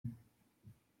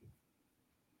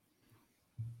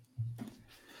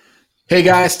Hey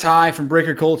guys, Ty from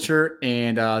Breaker Culture,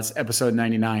 and it's episode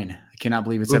 99. I cannot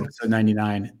believe it's episode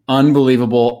 99.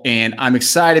 Unbelievable. And I'm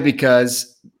excited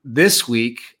because this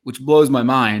week, which blows my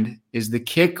mind, is the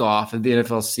kickoff of the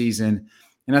NFL season.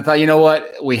 And I thought, you know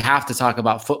what? We have to talk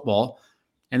about football.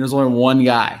 And there's only one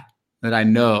guy that I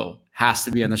know has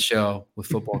to be on the show with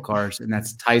football cards, and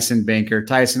that's Tyson Banker.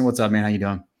 Tyson, what's up, man? How you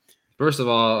doing? First of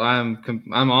all, I'm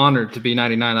honored to be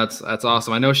 99. That's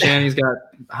awesome. I know Shanny's got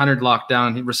 100 locked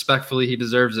down. He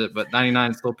deserves it, but 99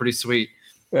 is still pretty sweet.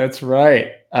 That's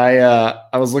right. I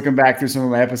was looking back through some of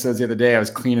my episodes the other day. I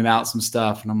was cleaning out some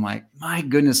stuff, and I'm like, my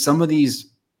goodness, some of these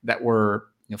that were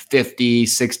 50,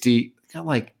 60 got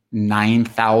like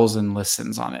 9,000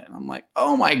 listens on it. And I'm like,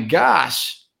 oh my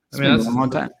gosh. That's a long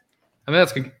time.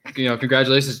 That's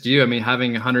congratulations to you. I mean,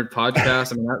 having 100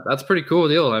 podcasts, that's a pretty cool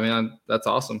deal. That's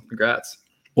awesome. Congrats.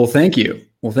 Well, thank you.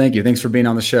 Thanks for being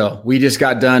on the show. We just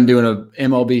got done doing a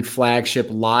MLB flagship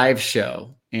live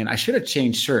show, and I should have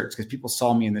changed shirts because people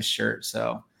saw me in this shirt.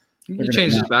 So you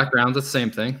changed his background. That's the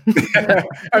same thing.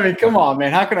 I mean, come on,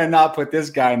 man. How can I not put this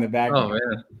guy in the background?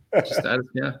 Oh man,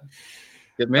 yeah,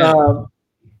 good man.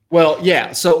 Well,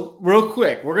 yeah. So real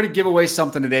quick, we're going to give away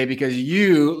something today because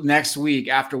you next week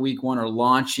after week one are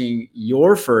launching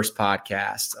your first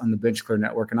podcast on the Bench Clear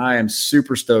Network. And I am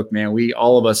super stoked, man.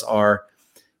 All of us are.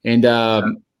 And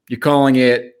you're calling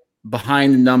it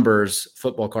Behind the Numbers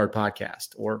Football Card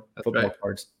Podcast or That's Football right.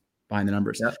 Cards Behind the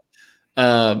Numbers.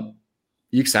 Yeah.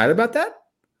 You excited about that?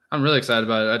 I'm really excited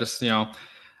about it. I just,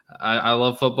 I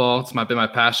love football. It's been my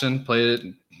passion. Played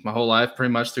it my whole life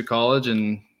pretty much through college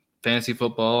and fantasy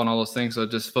football and all those things. So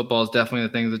just football is definitely the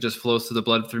thing that just flows through the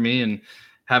blood through me, and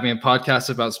having a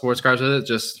podcast about sports cards with it,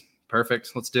 just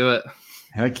perfect. Let's do it.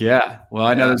 Heck yeah. Well,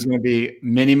 I know there's going to be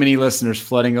many, many listeners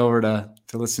flooding over to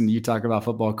listen to you talk about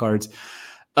football cards.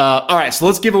 All right. So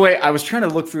let's give away. I was trying to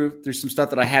look through some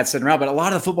stuff that I had sitting around, but a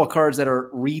lot of the football cards that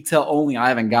are retail only, I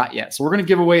haven't got yet. So we're going to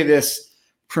give away this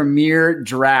premier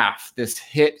draft, this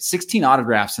hit 16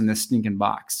 autographs in this stinking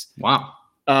box. Wow.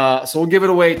 So we'll give it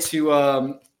away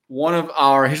to,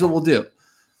 here's what we'll do.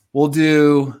 We'll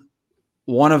do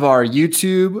one of our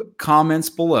YouTube comments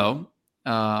below.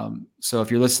 So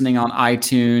if you're listening on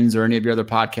iTunes or any of your other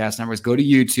podcast networks, go to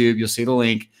YouTube, you'll see the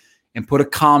link, and put a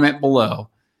comment below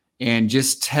and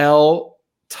just tell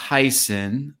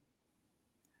Tyson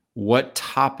what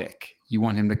topic you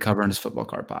want him to cover in his football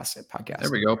card podcast.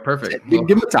 There we go. Perfect. Give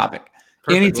him a topic.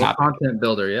 Perfect. Any topic. Content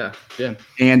builder. Yeah.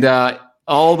 And,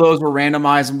 all those were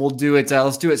randomized, and we'll do it.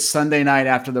 Let's do it Sunday night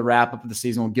after the wrap up of the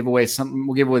season. We'll give away something.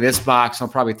 We'll give away this box. I'll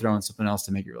probably throw in something else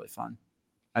to make it really fun.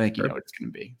 I think you know what it's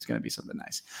going to be. It's going to be something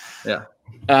nice. Yeah.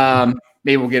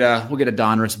 Maybe we'll get a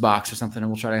Donruss box or something,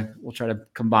 and we'll try to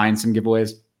combine some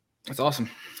giveaways. That's awesome.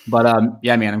 But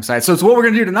yeah, man, I'm excited. So what we're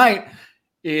going to do tonight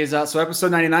is so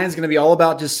episode 99 is going to be all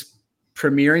about just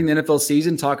premiering the NFL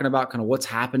season, talking about kind of what's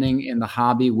happening in the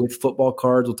hobby with football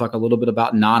cards. We'll talk a little bit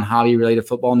about non-hobby related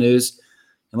football news.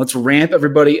 And let's ramp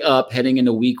everybody up heading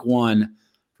into week one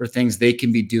for things they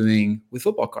can be doing with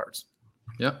football cards.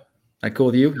 Yep. That cool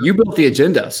with you? You built the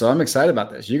agenda, so I'm excited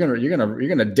about this. You're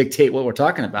gonna dictate what we're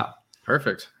talking about.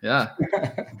 Perfect. Yeah.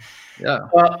 Yeah.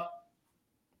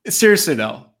 Seriously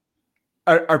though,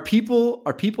 are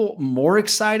people more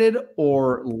excited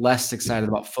or less excited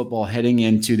about football heading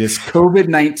into this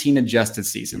COVID-19 adjusted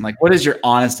season? Like, what is your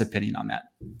honest opinion on that?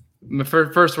 My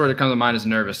first word that comes to mind is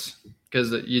nervous,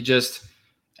 because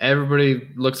everybody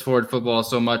looks forward to football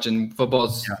so much, and football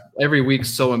is every week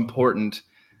so important.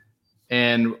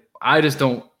 And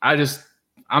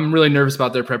I'm really nervous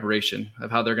about their preparation of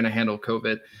how they're going to handle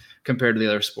COVID compared to the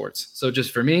other sports. So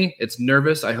just for me, it's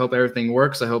nervous. I hope everything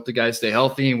works. I hope the guys stay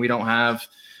healthy and we don't have,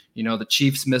 the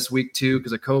Chiefs miss week 2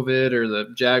 because of COVID, or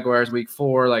the Jaguars week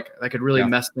 4. Like, that could really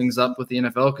mess things up with the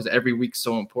NFL because every week's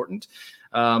so important.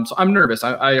 So I'm nervous.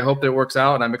 I hope that it works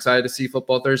out, and I'm excited to see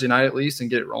football Thursday night at least and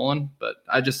get it rolling. But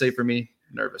I just say, for me,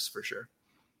 nervous for sure.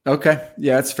 Okay.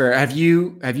 Yeah, that's fair. Have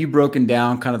you broken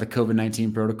down kind of the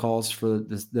COVID-19 protocols for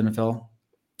the NFL?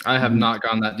 I have not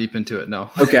gone that deep into it. No.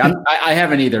 Okay. I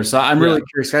haven't either. So I'm really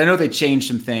curious. I know they changed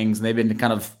some things and they've been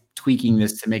kind of tweaking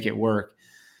this to make it work.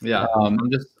 Yeah.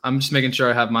 I'm just making sure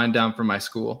I have mine down for my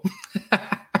school.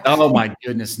 Oh my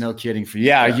goodness. No kidding.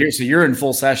 You're in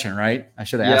full session, right? I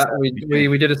should have asked. Yeah,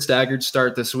 we did a staggered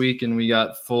start this week, and we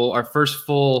got our first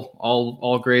full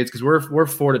all grades, because we're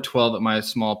 4 to 12 at my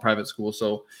small private school.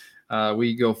 So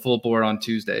we go full board on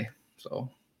Tuesday.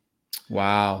 So.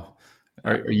 Wow.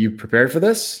 Are you prepared for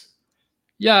this?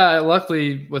 Yeah,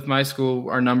 luckily with my school,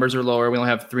 our numbers are lower. We only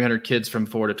have 300 kids from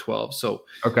 4 to 12. So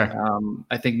okay.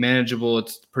 I think manageable.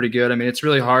 It's pretty good. I mean, it's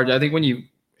really hard. I think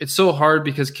it's so hard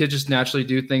because kids just naturally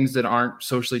do things that aren't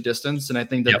socially distanced. And I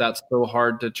think that that's so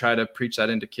hard to try to preach that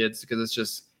into kids because it's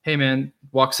just, hey man,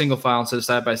 walk single file instead of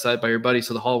side by side by your buddy.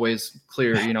 So the hallway's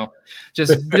clear,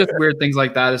 just weird things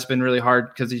like that. It's been really hard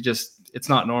because it's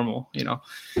not normal,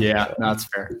 Yeah, no, that's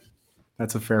fair.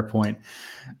 That's a fair point.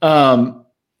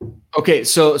 Okay.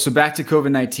 So back to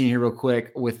COVID-19 here real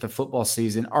quick with the football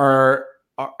season. Are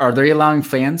they allowing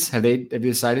fans? Have you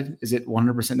decided? Is it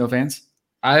 100% no fans?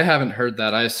 I haven't heard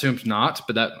that. I assumed not,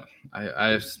 but that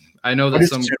I know that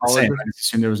some colleges. I just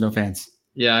assumed there was no fans.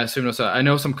 Yeah, I assume no. So I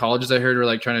know some colleges I heard are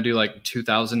like trying to do like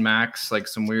 2,000 max, like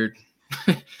some weird.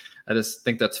 I just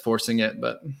think that's forcing it,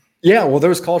 but yeah. Well,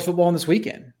 there was college football on this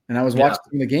weekend, and I was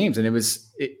watching the games, and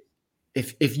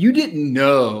if you didn't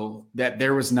know that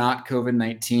there was not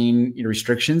COVID-19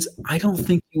 restrictions, I don't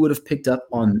think you would have picked up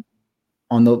on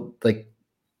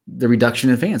the reduction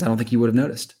in fans. I don't think you would have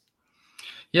noticed.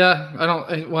 Yeah,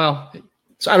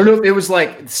 so I don't know if it was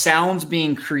like sounds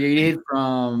being created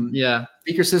from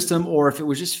speaker system or if it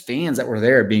was just fans that were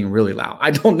there being really loud.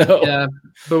 I don't know. Yeah,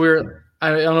 but I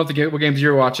don't know what games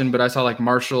you're watching, but I saw like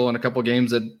Marshall and a couple of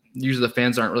games that usually the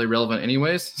fans aren't really relevant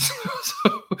anyways.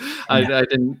 So I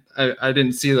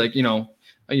didn't see like,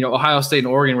 Ohio State and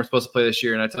Oregon were supposed to play this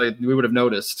year. And I tell you, we would have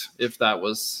noticed if that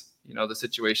was, the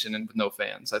situation and with no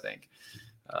fans, I think.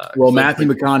 Matthew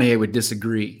McConaughey would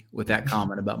disagree with that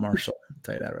comment about Marshall. I'll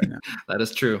tell you that right now. That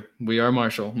is true. We are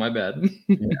Marshall. My bad.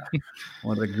 Yeah.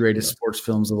 One of the greatest sports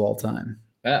films of all time.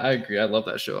 I agree. I love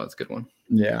that show. That's a good one.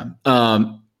 Yeah.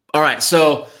 All right.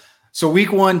 So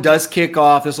week 1 does kick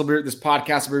off. This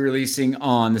podcast will be releasing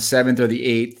on the 7th or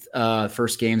the 8th.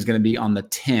 First game is going to be on the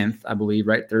 10th, I believe,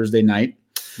 right? Thursday night.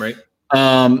 Right.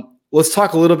 Let's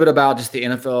talk a little bit about just the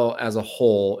NFL as a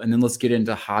whole, and then let's get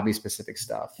into hobby specific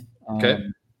stuff. Okay.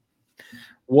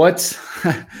 What,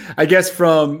 I guess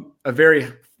from a very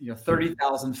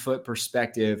 30,000 foot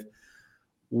perspective,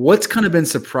 what's kind of been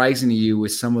surprising to you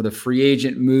with some of the free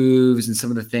agent moves and some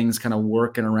of the things kind of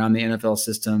working around the NFL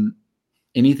system?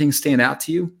 Anything stand out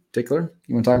to you, particular?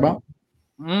 You want to talk about?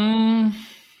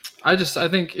 I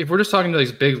think if we're just talking to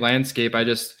this big landscape,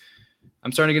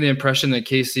 I'm starting to get the impression that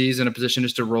KC's in a position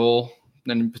just to roll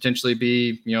and potentially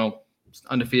be,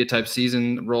 undefeated type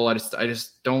season roll. I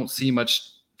just don't see much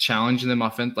challenge in them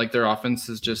like their offense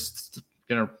is just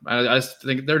I just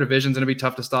think their division's going to be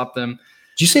tough to stop them.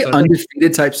 Did you say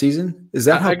undefeated type season? Is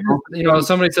that how?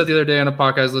 Somebody said the other day on a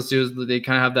podcast, they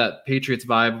kind of have that Patriots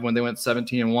vibe when they went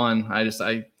 17-1.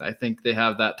 I think they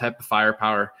have that type of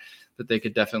firepower that they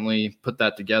could definitely put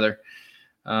that together.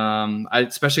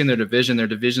 Especially in their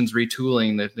division's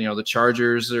retooling. The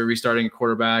Chargers are restarting a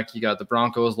quarterback. You got the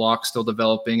Broncos, Locke still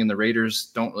developing, and the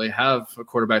Raiders don't really have a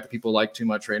quarterback that people like too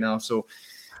much right now. So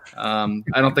I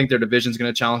don't think their division's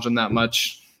going to challenge them that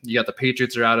much. You got the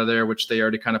Patriots are out of there, which they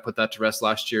already kind of put that to rest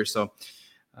last year. So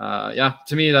to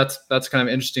me, that's kind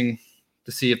of interesting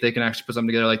to see if they can actually put something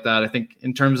together like that. I think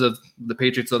in terms of the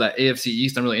Patriots, so that AFC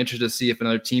East, I'm really interested to see if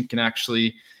another team can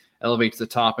actually elevate to the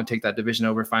top and take that division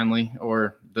over finally,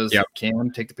 or does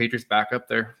Cam take the Patriots back up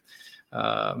there?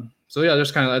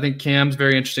 There's I think Cam's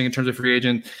very interesting in terms of free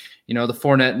agent. The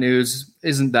Fournette news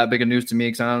isn't that big of news to me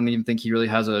because I don't even think he really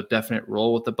has a definite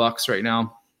role with the Bucs right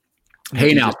now.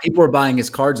 Hey, now people are buying his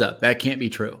cards up. That can't be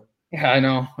true. Yeah, I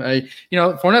know.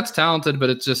 Fournette's talented, but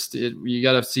it's just you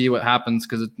got to see what happens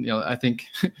because I think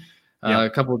a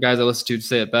couple of guys I listened to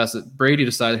say it best that Brady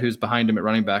decided who's behind him at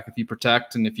running back. If you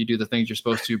protect and if you do the things you're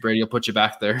supposed to, Brady will put you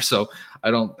back there. So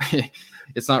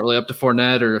it's not really up to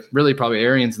Fournette or really probably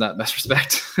Arians in that best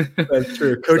respect. That's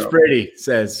true. Coach Brady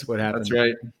says what happened. That's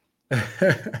right.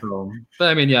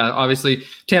 But obviously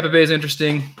Tampa Bay is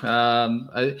interesting.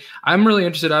 I'm really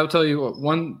interested. I will tell you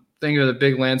one thing of the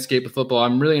big landscape of football.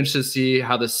 I'm really interested to see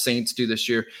how the Saints do this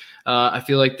year. I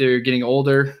feel like they're getting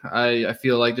older. I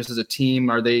feel like just as a team,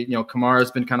 Kamara's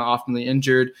been kind of oftenly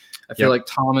injured. I feel like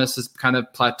Thomas has kind of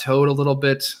plateaued a little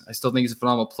bit. I still think he's a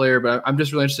phenomenal player, but I'm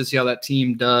just really interested to see how that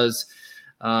team does.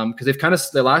 Because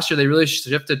they've last year, they really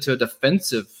shifted to a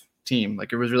defensive team.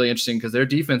 Like it was really interesting because their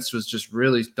defense was just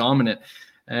really dominant.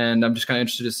 And I'm just kind of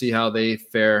interested to see how they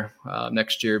fare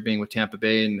next year being with Tampa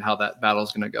Bay and how that battle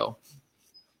is going to go.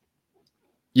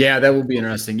 Yeah, that will be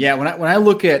interesting. Yeah, when I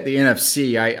look at the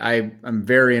NFC, I'm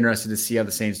very interested to see how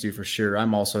the Saints do for sure.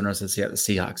 I'm also interested to see how the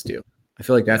Seahawks do. I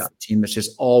feel like that's the team that's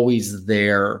just always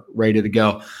there, ready to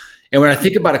go. And when I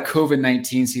think about a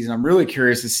COVID-19 season, I'm really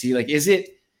curious to see, like, is it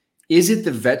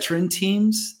the veteran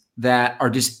teams that are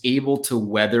just able to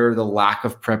weather the lack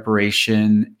of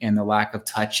preparation and the lack of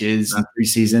touches in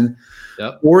preseason?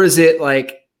 Yep. Or is it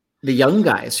like the young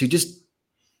guys who just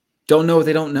don't know what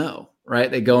they don't know? Right,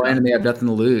 they go in and they have nothing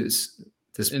to lose at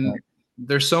this point.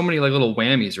 there's so many like little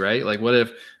whammies, right? Like what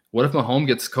if Mahomes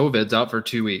gets COVID's out for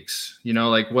 2 weeks?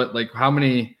 Like how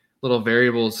many little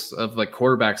variables of like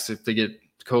quarterbacks if they get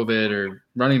COVID, or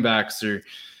running backs, or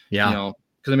because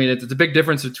I mean it's a big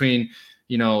difference between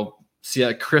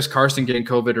Chris Carson getting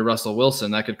COVID or Russell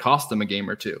Wilson. That could cost them a game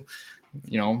or two.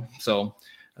 So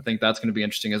I think that's going to be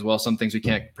interesting as well. Some things we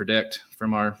can't predict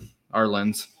from our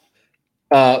lens.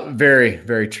 Very,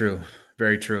 very true.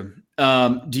 Very true.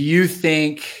 Do you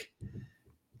think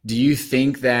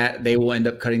that they will end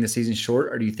up cutting the season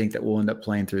short, or do you think that we'll end up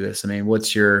playing through this? I mean,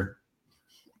 what's the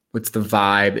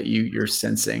vibe that you're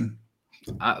sensing?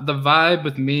 The vibe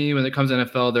with me when it comes to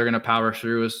NFL, they're going to power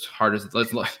through as hard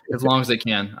as long as they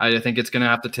can. I think it's going to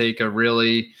have to take a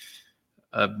really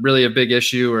a big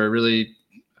issue, or really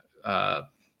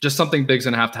just something big's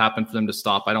going to have to happen for them to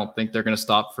stop. I don't think they're going to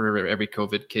stop for every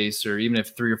COVID case, or even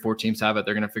if 3 or 4 teams have it,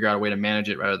 they're going to figure out a way to manage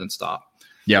it rather than stop.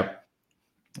 Yep.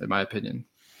 In my opinion.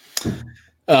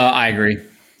 I agree.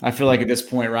 I feel like at this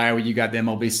point, Ryan, when you got the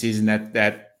MLB season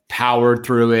that powered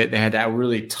through it, they had that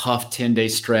really tough 10-day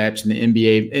stretch, and the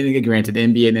NBA, and granted, the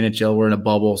NBA and NHL were in a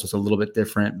bubble, so it's a little bit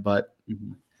different, but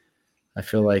I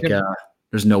feel like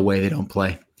there's no way they don't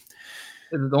play.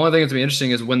 The only thing that's going to be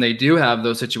interesting is when they do have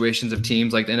those situations of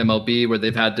teams like the NMLB where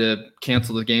they've had to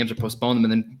cancel the games or postpone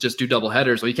them and then just do double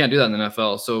headers. Well, you can't do that in the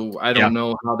NFL. So I don't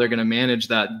know how they're going to manage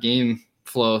that game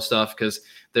flow stuff, because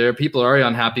people are already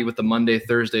unhappy with the Monday,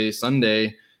 Thursday,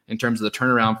 Sunday in terms of the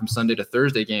turnaround from Sunday to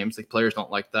Thursday games. Like, players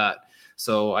don't like that.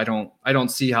 So I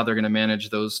don't see how they're going to manage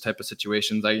those type of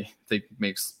situations. I think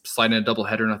sliding a double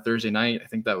header on a Thursday night, I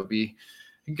think that would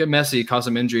get messy, cause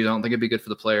some injuries. I don't think it'd be good for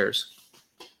the players.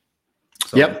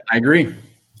 So. Yep, I agree.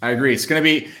 It's going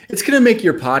to make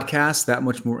your podcast that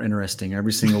much more interesting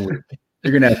every single week.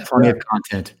 You're going to have plenty of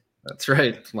content. That's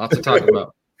right. Lots to talk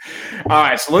about. All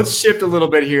right, so let's shift a little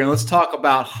bit here and let's talk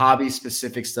about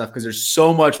hobby-specific stuff, because there's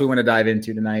so much we want to dive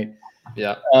into tonight.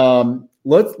 Yeah.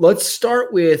 Let's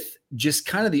start with just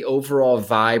kind of the overall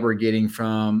vibe we're getting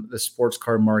from the sports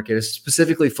card market,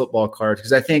 specifically football cards,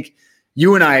 because I think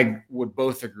you and I would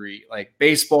both agree, like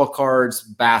baseball cards,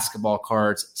 basketball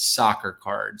cards, soccer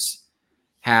cards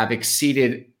have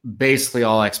exceeded basically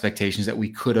all expectations that we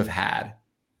could have had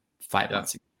 5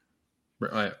 months ago.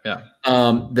 Right. Yeah.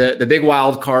 The big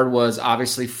wild card was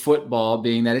obviously football,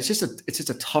 being that it's just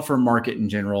a tougher market in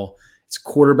general. It's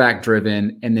quarterback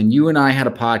driven. And then you and I had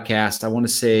a podcast, I want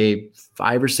to say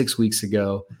 5 or 6 weeks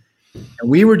ago,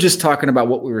 and we were just talking about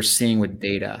what we were seeing with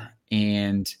data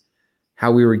and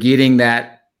how we were getting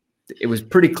that. It was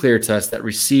pretty clear to us that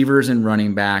receivers and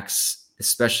running backs,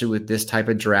 especially with this type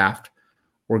of draft,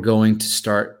 were going to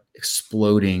start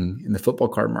exploding in the football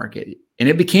card market. And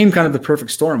it became kind of the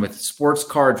perfect storm, with sports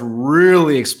cards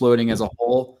really exploding as a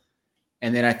whole.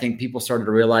 And then I think people started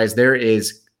to realize there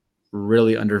is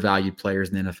really undervalued players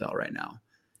in the NFL right now.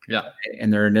 Yeah.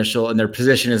 And their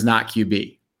position is not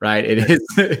QB, right?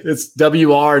 It's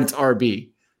WR and it's RB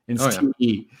and it's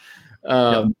TE.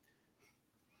 Are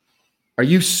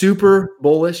you super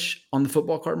bullish on the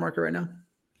football card market right now?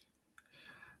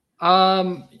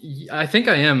 I think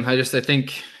I am. I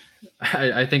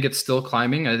think it's still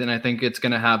climbing. I think it's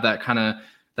going to have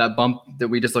that bump that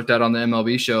we just looked at on the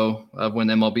MLB show of when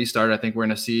the MLB started. I think we're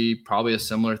going to see probably a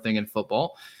similar thing in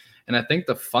football. And I think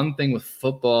the fun thing with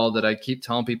football that I keep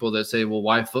telling people that say, well,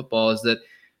 why football, is that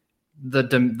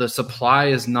the supply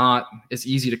is not as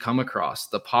easy to come across.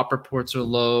 The pop reports are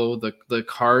low. The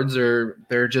cards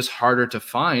they're just harder to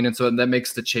find. And so that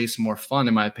makes the chase more fun,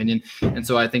 in my opinion. And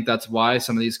so I think that's why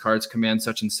some of these cards command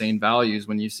such insane values.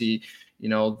 When you see, the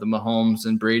Mahomes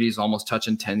and Brady's almost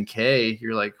touching 10K,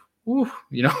 you're like, woo,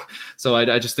 So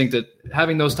I just think that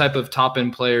having those type of top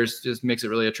end players just makes it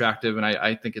really attractive. And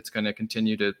I think it's going to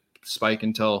continue to spike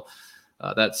until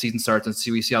that season starts,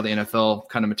 and we see how the NFL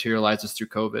kind of materializes through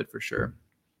COVID for sure.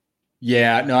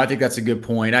 Yeah, no, I think that's a good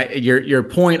point. Your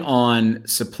point on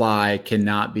supply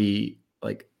cannot be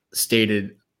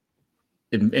stated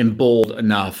in bold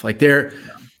enough.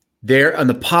 They're on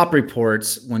the pop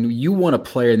reports. When you want a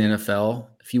player in the NFL,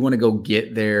 if you want to go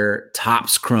get their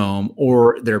Topps Chrome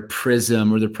or their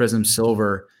Prism or their Prism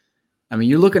Silver, I mean,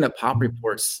 you're looking at pop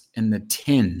reports in the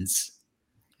tens,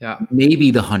 maybe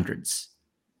the hundreds.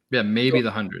 Yeah, maybe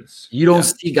the hundreds. You don't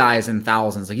see guys in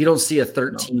thousands. You don't see a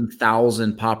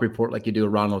 13,000 pop report like you do a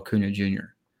Ronald Acuna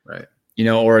Jr. Right.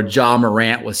 Or a Ja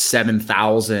Morant with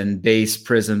 7,000 base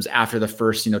prisms after the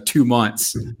first, 2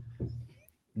 months.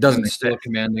 Doesn't still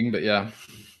commanding, but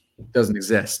doesn't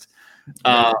exist.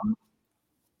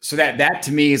 So that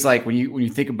to me is when you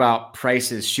think about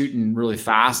prices shooting really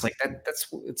fast,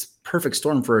 it's perfect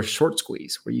storm for a short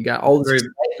squeeze where you got all this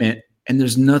excitement and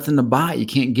there's nothing to buy. You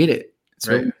can't get it. It's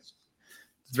right. really,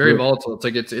 It's very volatile. It's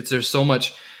like it's there's so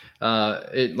much.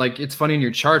 It's funny in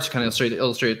your charts kind of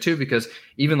illustrate it too, because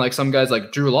even like some guys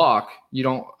like Drew Lock,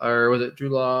 or was it Drew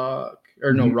Lock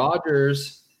or no,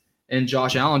 Rodgers and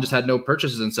Josh Allen just had no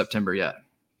purchases in September yet,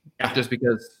 just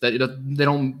because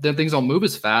things don't move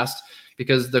as fast,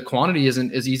 because the quantity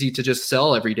isn't as easy to just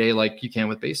sell every day like you can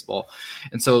with baseball.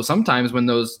 And so sometimes when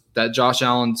that Josh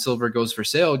Allen silver goes for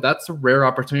sale, that's a rare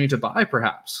opportunity to buy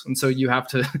perhaps. And so you have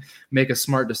to make a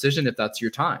smart decision if that's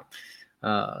your time.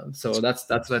 So that's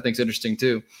what I think is interesting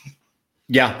too.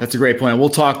 Yeah, that's a great point. We'll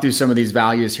talk through some of these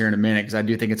values here in a minute, because I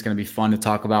do think it's going to be fun to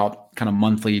talk about kind of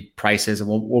monthly prices, and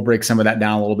we'll break some of that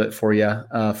down a little bit for you,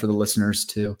 for the listeners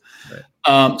too.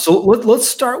 Right. So let's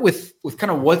start with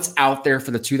kind of what's out there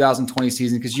for the 2020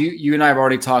 season, because you and I have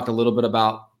already talked a little bit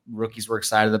about rookies we're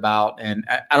excited about, and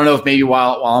I don't know if maybe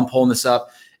while I'm pulling this up,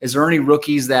 is there any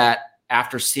rookies that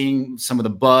after seeing some of the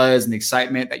buzz and the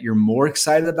excitement that you're more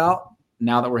excited about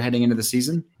now that we're heading into the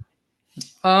season?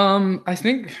 I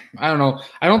don't know.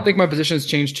 I don't think my position has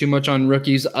changed too much on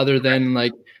rookies, other than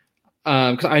like,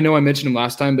 because I know I mentioned him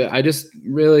last time, but I just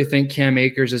really think Cam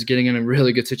Akers is getting in a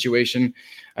really good situation.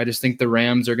 I just think the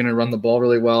Rams are going to run the ball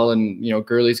really well, and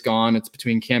Gurley's gone. It's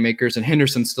between Cam Akers and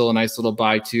Henderson's still a nice little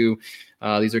buy too.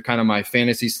 These are kind of my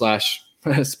fantasy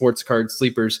 / sports card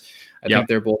sleepers. I think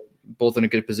they're both in a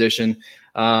good position.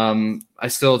 I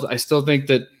still think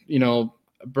that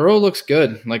Burrow looks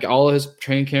good. Like all of his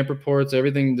training camp reports,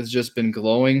 everything has just been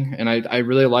glowing. And I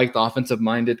really like the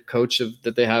offensive-minded coach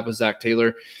that they have with Zach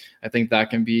Taylor. I think that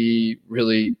can be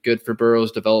really good for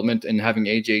Burrow's development, and having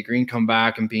AJ Green come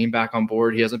back and being back on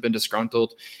board. He hasn't been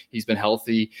disgruntled. He's been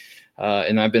healthy.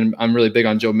 And I'm really big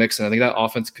on Joe Mixon. I think that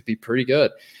offense could be pretty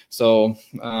good. So,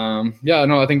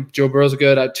 I think Joe Burrow's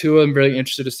good. At Tua, I'm very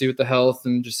interested to see with the health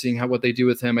and just seeing what they do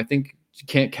with him. I think you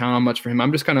can't count on much for him.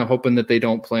 I'm just kind of hoping that they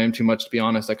don't play him too much, to be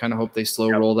honest. I kind of hope they slow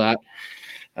roll that.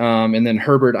 And then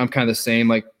Herbert, I'm kind of the same.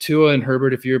 Like Tua and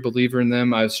Herbert, if you're a believer in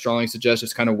them, I strongly suggest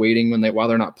just kind of waiting while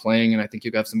they're not playing. And I think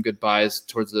you have some good buys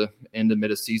towards the end of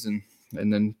mid of season,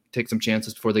 and then take some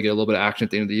chances before they get a little bit of action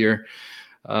at the end of the year.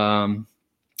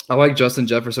 I like Justin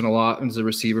Jefferson a lot as a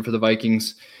receiver for the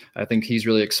Vikings. I think he's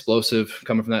really explosive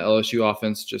coming from that LSU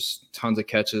offense, just tons of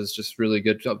catches, just really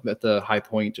good at the high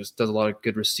point, just does a lot of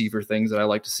good receiver things that I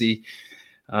like to see.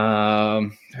 I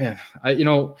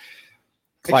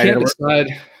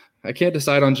can't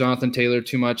decide on Jonathan Taylor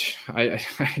too much. I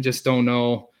just don't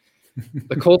know.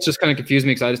 The Colts just kind of confuse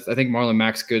me, because I think Marlon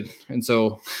Mack's good. And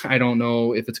so I don't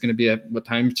know if it's going to be what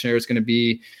timeshare it's going to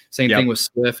be. Same thing with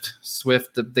Swift.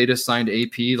 They just signed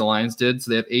AP, the Lions did.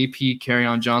 So they have AP,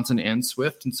 Kerryon Johnson, and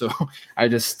Swift. And so I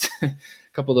just – a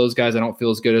couple of those guys I don't feel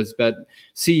as good as bet.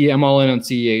 I'm all in on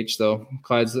CEH, though.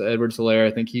 Clyde Edwards-Helaire,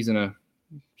 I think he's in a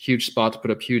huge spot to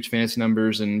put up huge fantasy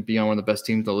numbers and be on one of the best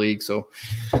teams in the league. So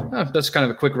that's kind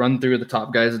of a quick run through of the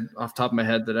top guys off the top of my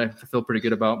head that I feel pretty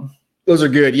good about. Those are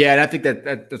good. Yeah. And I think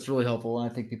that's really helpful. And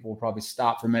I think people will probably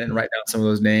stop for a minute and write down some of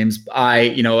those names.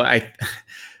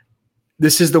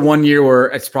 This is the one year where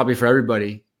it's probably for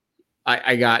everybody.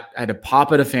 I had to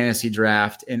pop at a fantasy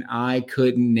draft, and I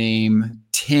couldn't name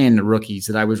 10 rookies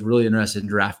that I was really interested in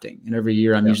drafting. And every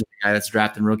year I'm usually the guy that's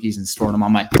drafting rookies and storing them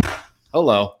on my bench.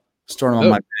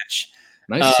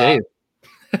 Nice save.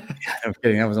 I'm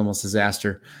kidding. That was almost a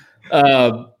disaster.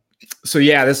 This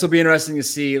will be interesting to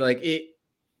see.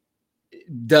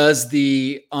 Does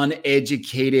the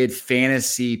uneducated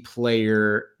fantasy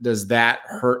player, does that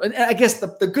hurt? And I guess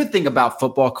the good thing about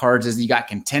football cards is you got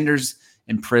Contenders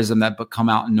and Prism that come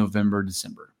out in November,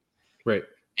 December. Right.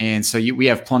 And so we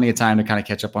have plenty of time to kind of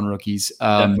catch up on rookies.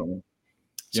 Definitely.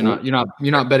 You're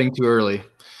not betting too early.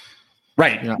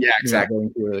 Right. Exactly. You're not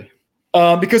betting too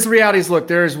early. Because the reality is, look,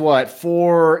 there's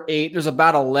there's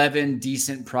about 11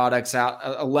 decent products out,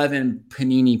 11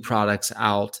 Panini products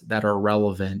out that are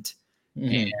relevant.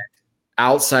 Mm-hmm. And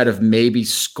outside of maybe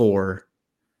Score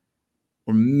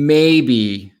or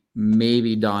maybe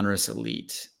Donruss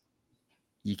Elite,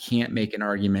 you can't make an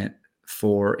argument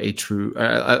for a true,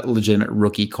 legitimate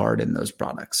rookie card in those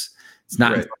products. It's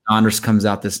not until Donruss comes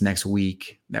out this next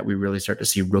week that we really start to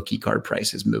see rookie card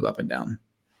prices move up and down.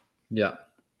 Yeah.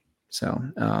 So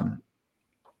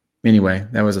anyway,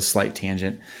 that was a slight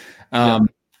tangent.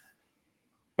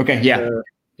 Okay. Yeah.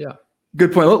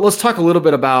 Good point. Let's talk a little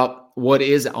bit about what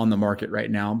is on the market right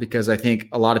now, because I think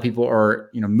a lot of people are,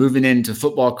 moving into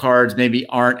football cards, maybe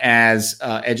aren't as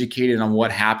educated on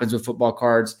what happens with football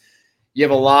cards. You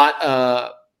have a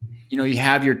lot, you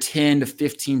have your 10 to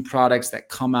 15 products that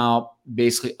come out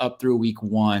basically up through week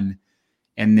 1.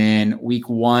 And then week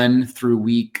 1 through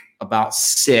week about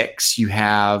 6, you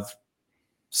have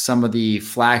some of the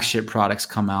flagship products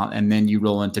come out, and then you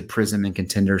roll into Prism and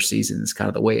Contender season. It's kind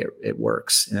of the way it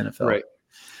works in NFL. Right.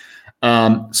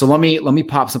 So let me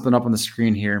pop something up on the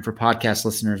screen here. And for podcast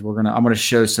listeners, I'm gonna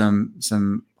show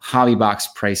some hobby box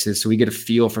prices so we get a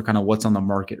feel for kind of what's on the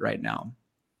market right now.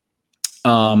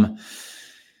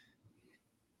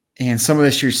 And some of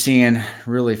this you're seeing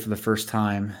really for the first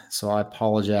time. So I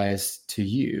apologize to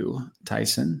you,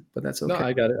 Tyson, but that's okay. No,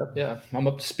 I got it. Yeah, I'm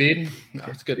up to speed. No,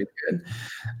 it's good.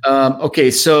 Okay,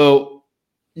 so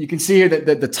you can see here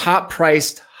that the top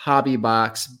priced hobby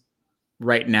box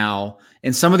right now,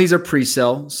 and some of these are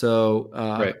pre-sale.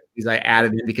 So these I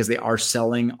added in because they are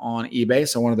selling on eBay.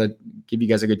 So I wanted to give you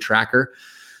guys a good tracker.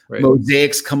 Right.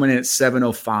 Mosaic's coming in at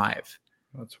 $705.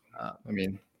 That's,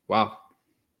 wow.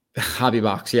 Hobby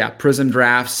box, yeah. Prism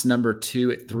Drafts number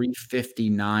 2 at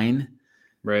 $359.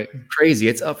 Right. Crazy.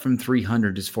 It's up from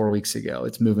 $300 just 4 weeks ago.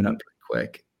 It's moving up pretty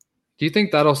quick. Do you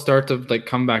think that'll start to like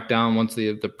come back down once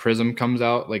the Prism comes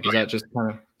out? Like, is that just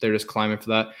kind of they're just climbing for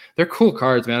that? They're cool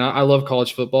cards, man. I love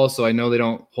college football, so I know they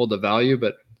don't hold the value,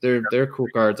 but they're cool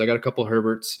cards. I got a couple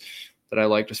Herberts that I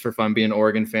like just for fun, being an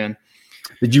Oregon fan.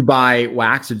 Did you buy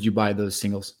wax or did you buy those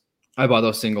singles? I bought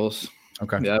those singles.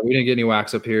 Okay. Yeah, we didn't get any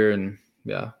wax up here, and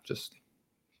yeah, just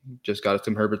got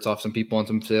some Herberts off some people on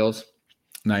some sales.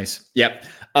 Nice. Yep.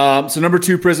 So number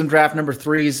 2 Prism Draft, number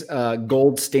 3's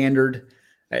Gold Standard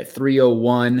at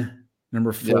 $301.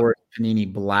 Number 4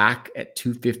 Panini Black at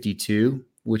 $252,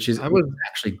 which is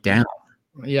actually down.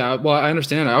 Yeah, well, I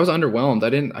understand. I was underwhelmed. I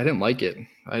didn't like it.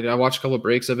 I watched a couple of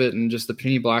breaks of it, and just the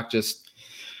Panini Black, just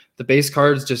the base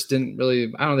cards just didn't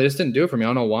really. I don't know. They just didn't do it for me. I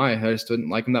don't know why. I just didn't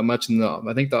like them that much. And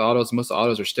I think most of the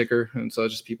autos are sticker, and so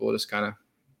just people just kind of,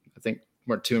 I think,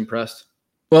 weren't too impressed.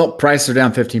 Well, prices are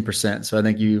down 15%, so I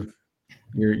think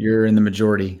you're in the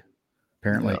majority,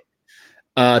 apparently.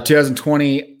 Yeah.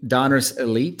 2020 Donruss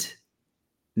Elite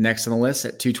next on the list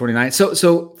at $229.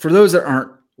 So for those that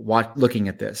aren't looking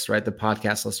at this, right, the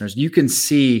podcast listeners, you can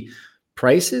see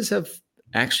prices have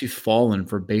actually fallen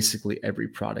for basically every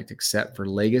product except for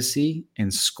Legacy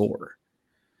and Score.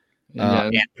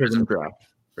 And Prism Draft,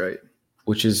 right?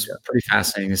 Which is pretty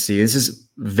fascinating to see. This is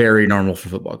very normal for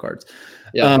football cards.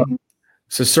 Yeah.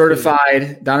 So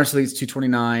certified Donruss Elite's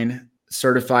 $229,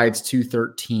 certified's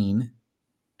 $213,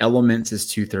 Elements is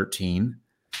 $213.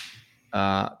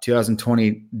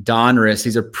 2020 Donruss,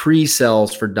 these are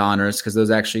pre-sales for Donruss because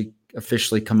those actually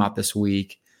officially come out this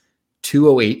week.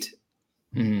 $208.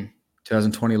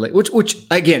 2020 late, which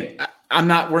again,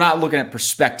 we're not looking at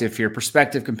perspective here.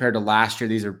 Perspective compared to last year,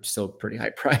 these are still pretty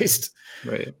high priced.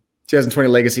 Right. 2020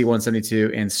 Legacy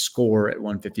 172 and Score at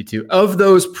 152. Of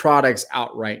those products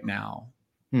out right now,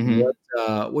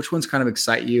 which ones kind of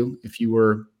excite you? If you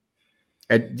were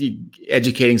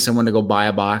educating someone to go buy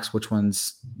a box, which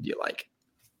ones do you like?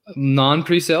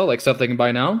 Non-pre-sale, like stuff they can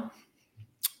buy now?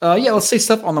 Yeah, let's say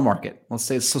stuff on the market. Let's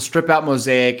say, so strip out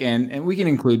Mosaic, and we can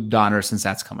include Donner since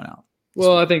that's coming out.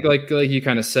 Well, I think like you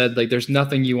kind of said, like there's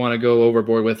nothing you want to go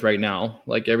overboard with right now.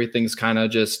 Like everything's kind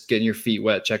of just getting your feet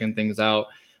wet, checking things out.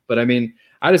 But I mean,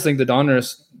 I just think the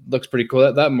Donruss looks pretty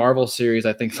cool. That Marvel series,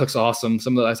 I think, looks awesome.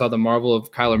 I saw the Marvel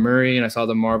of Kyler Murray, and I saw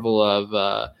the Marvel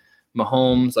of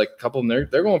Mahomes. Like a couple of them,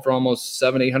 they're going for almost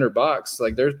 $700-800.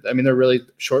 Like they're really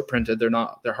short printed.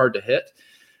 They're hard to hit.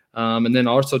 And then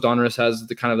also Donruss has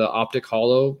the kind of the optic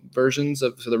hollow versions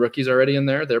so the rookies already in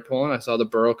there. They're pulling. I saw the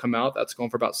Burrow come out. That's going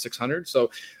for about $600.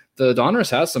 So the Donruss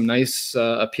has some nice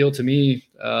appeal to me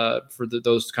for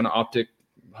those kind of optic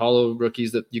hollow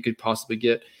rookies that you could possibly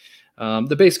get.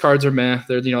 The base cards are meh.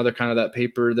 They're kind of that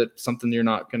paper that something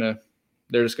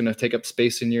they're just gonna take up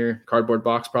space in your cardboard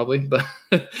box probably. But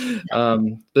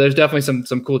there's definitely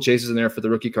some cool chases in there for the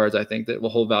rookie cards. I think that will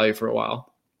hold value for a while.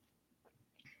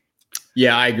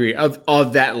 Yeah, I agree.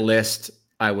 Of that list,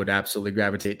 I would absolutely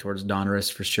gravitate towards Donruss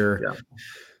for sure.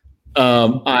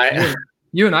 Yeah.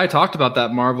 You and I talked about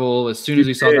that Marvel as soon as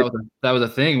we saw that was a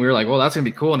thing. We were like, well, that's gonna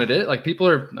be cool, and it is. Like people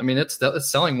are. I mean, it's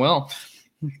selling well.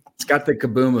 It's got the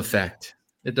kaboom effect.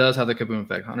 It does have the kaboom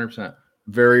effect, 100%.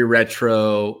 Very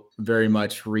retro. Very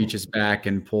much reaches back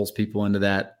and pulls people into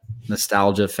that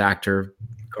nostalgia factor.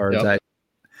 Cards. Yep.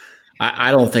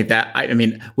 I don't think that. I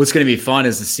mean, what's going to be fun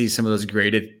is to see some of those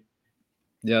graded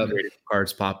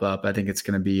cards pop up. I think it's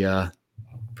going to be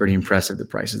pretty impressive, the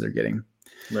prices they're getting.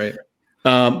 Right.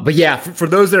 But yeah, for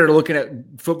those that are looking at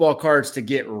football cards to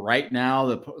get right now,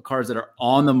 the cards that are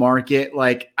on the market,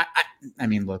 like, I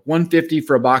mean, look, $150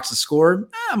 for a box of Score,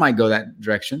 I might go that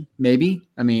direction, maybe.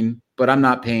 I mean, but I'm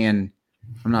not paying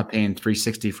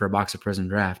 $360 for a box of Prism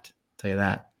Draft. I'll tell you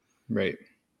that. Right.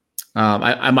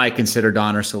 I might consider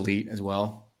Donruss Elite as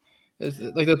well.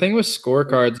 Like the thing with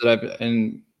scorecards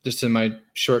and just in my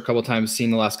short couple times seen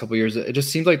the last couple of years, it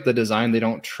just seems like the design, they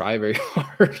don't try very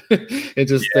hard. It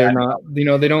just, they're not, they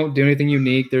don't do anything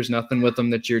unique. There's nothing with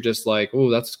them that you're just like, oh,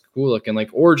 that's cool looking.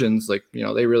 Like Origins, like,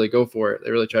 they really go for it.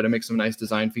 They really try to make some nice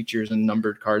design features and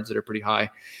numbered cards that are pretty high,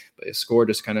 but a score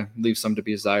just kind of leaves some to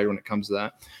be desired when it comes to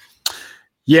that.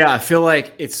 Yeah. I feel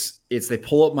like it's they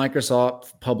pull up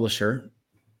Microsoft Publisher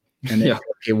and then,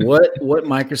 okay, what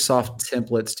Microsoft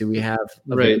templates do we have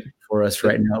available for us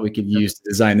right now we could use to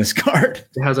design this card?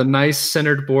 It has a nice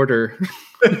centered border.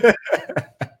 And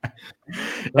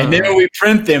then when we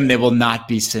print them, they will not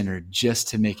be centered, just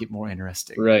to make it more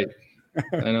interesting. Right.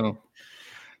 I know.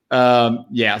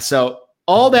 Yeah. So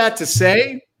all that to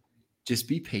say, just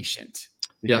be patient.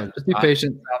 Yeah. Just be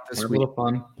patient. This a little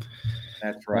fun.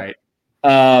 That's right.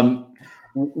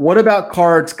 What about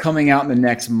cards coming out in the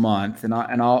next month? And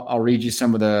I'll read you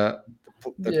some of the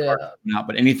cards coming out,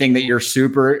 but anything that you're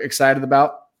super excited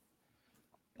about?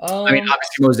 I mean,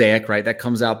 obviously Mosaic, right? That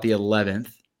comes out the 11th.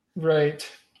 Right.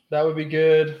 That would be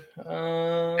good.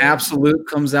 Absolute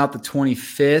comes out the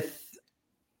 25th.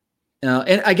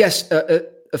 And I guess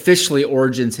officially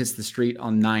Origins hits the street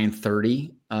on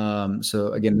 9/30.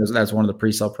 So again, that's one of the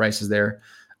pre-sale prices there.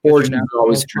 Origins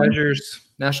always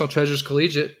National Treasures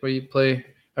Collegiate, where you play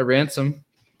a ransom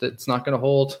that's not going to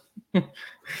hold.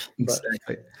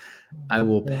 Exactly. I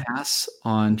will pass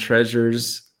on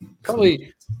Treasures.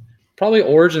 Probably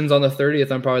Origins on the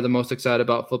 30th. I'm probably the most excited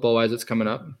about football-wise. It's coming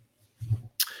up.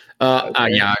 Yeah,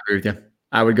 I agree with you.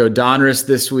 I would go Donruss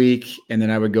this week, and then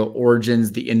I would go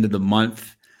Origins the end of the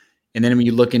month. And then when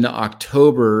you look into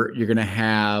October, you're going to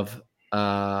have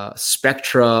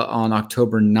Spectra on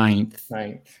October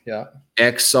 9th. Yeah.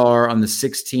 XR on the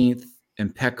 16th,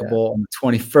 Impeccable on the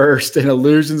 21st, and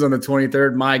Illusions on the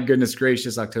 23rd. My goodness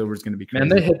gracious, October is going to be crazy. Man,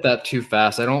 they hit that too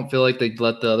fast. I don't feel like they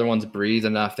let the other ones breathe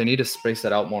enough. They need to space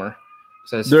that out more.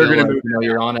 So they're going to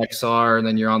you're on XR, and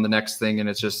then you're on the next thing, and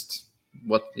it just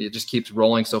keeps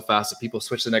rolling so fast that people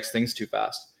switch to the next things too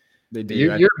fast. They do.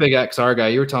 You're a big XR guy.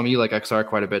 You were telling me you like XR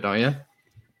quite a bit, don't you?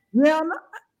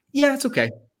 Yeah, it's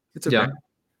okay. It's okay.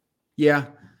 Yeah.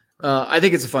 I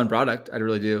think it's a fun product. I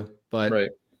really do. But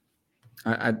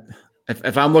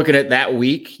if I'm looking at that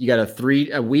week, you got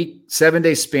a week,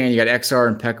 7-day span, you got XR,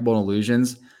 Impeccable, and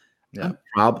Illusions. Yeah.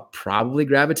 I'm probably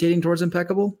gravitating towards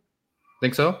Impeccable.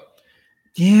 Think so?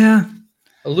 Yeah.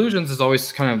 Illusions is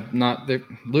always kind of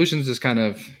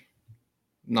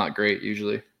not great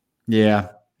usually. Yeah.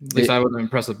 At least I wasn't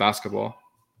impressed with basketball.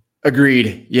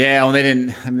 Agreed. Yeah. Well,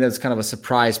 that's kind of a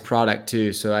surprise product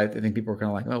too. So I think people were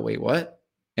kind of like, oh, wait, what?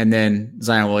 And then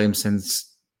Zion Williamson's,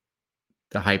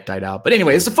 the hype died out. But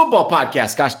anyway, it's a football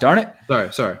podcast. Gosh darn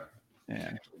it. Sorry.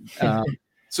 Yeah.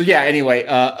 So yeah, anyway,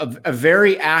 a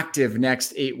very active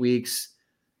next 8 weeks.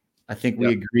 I think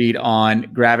we agreed on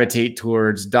gravitate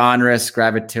towards Donruss,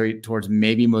 gravitate towards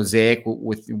maybe Mosaic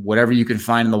with whatever you can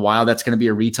find in the wild. That's going to be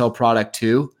a retail product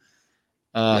too.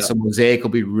 So Mosaic will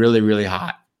be really, really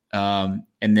hot. And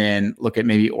then look at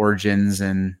maybe Origins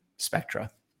and Spectra.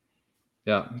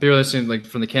 Yeah. If you're listening, like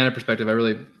from the Canada perspective, I'm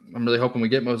really hoping we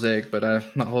get Mosaic, but I'm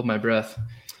not holding my breath.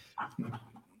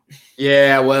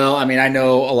 Yeah. Well, I mean, I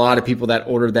know a lot of people that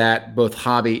ordered that, both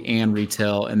hobby and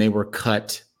retail, and they were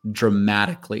cut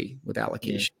dramatically with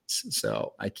allocations.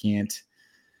 So I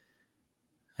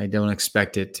don't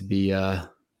expect it to be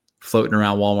floating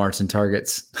around Walmarts and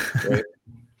Targets. Right.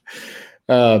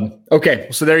 Okay,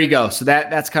 so there you go. So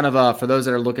that's kind of for those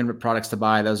that are looking for products to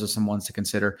buy, those are some ones to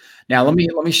consider. Now let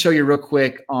me show you real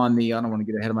quick on the, I don't want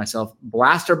to get ahead of myself,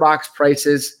 blaster box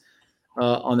prices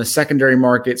on the secondary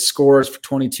market. Scores for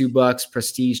 $22,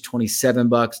 Prestige $27,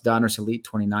 Donruss Elite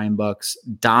 $29.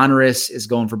 Donruss is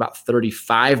going for about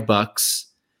 $35.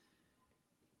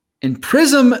 And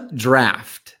Prism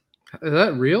Draft. Is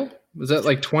that real? Was that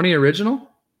like 20 original?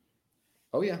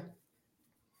 Oh yeah.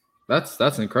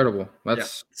 That's incredible.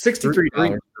 That's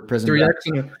 $63 for Prism Draft.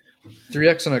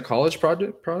 3X on a college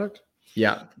product?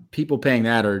 Yeah. People paying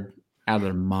that are out of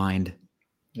their mind.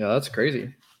 Yeah, that's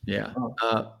crazy. Yeah.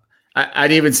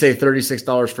 I'd even say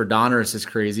 $36 for Donruss is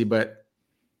crazy, but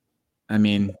I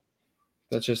mean,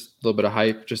 that's just a little bit of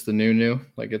hype, just the new.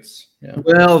 Like it's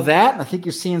Well, I think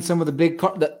you're seeing some of the big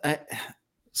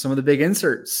some of the big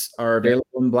inserts are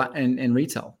available in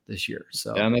retail this year.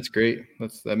 So and that's great.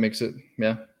 That makes it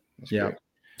great.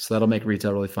 So that'll make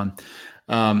retail really fun.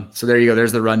 So there you go.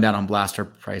 There's the rundown on blaster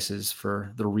prices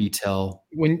for the retail.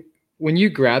 When you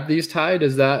grab these, Ty,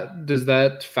 does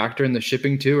that factor in the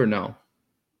shipping too, or no?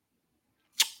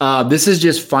 This is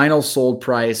just final sold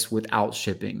price without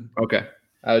shipping. Okay.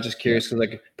 I was just curious because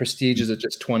like Prestige is it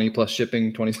just 20 plus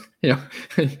shipping 20? Yeah.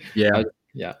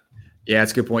 Yeah,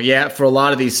 that's a good point. Yeah, for a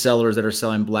lot of these sellers that are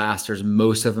selling blasters,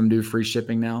 most of them do free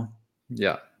shipping now.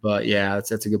 Yeah. But yeah,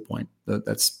 that's a good point.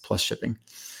 That's plus shipping.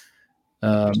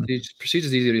 Prestige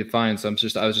is easy to find, so I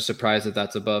was just surprised that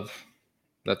that's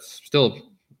still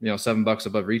 $7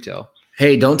 above retail.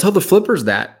 Hey, don't tell the flippers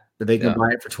that they can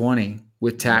buy it for 20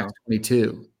 with tax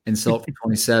 22 and sell it for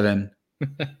 27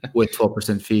 with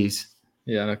 12% fees.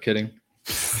 Yeah, no kidding.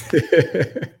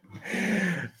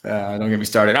 Don't get me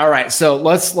started. All right, so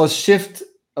let's shift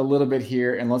a little bit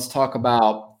here and let's talk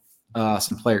about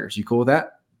some players. You cool with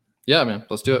that? Yeah, man,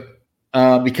 let's do it.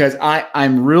 Because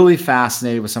I'm really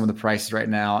fascinated with some of the prices right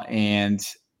now, and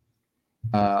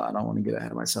I don't want to get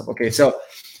ahead of myself. Okay, so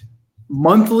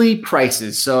monthly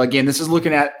prices. So again, this is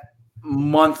looking at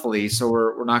monthly, so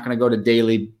we're not going to go to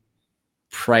daily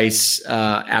price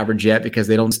average yet because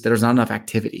there's not enough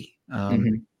activity.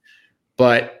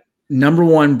 But number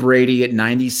one, Brady at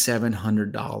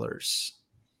 $9,700.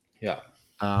 Yeah.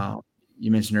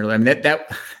 You mentioned earlier. I mean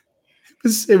that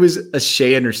it was a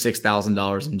shade under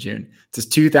 $6,000 in June. It's a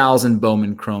 2000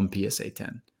 Bowman Chrome PSA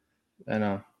 10. I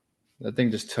know. That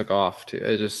thing just took off too.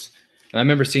 And I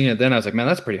remember seeing it then. I was like, man,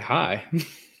 that's pretty high.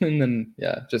 And then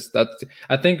I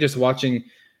think just watching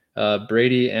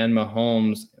Brady and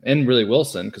Mahomes and really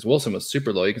Wilson, because Wilson was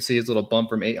super low. You can see his little bump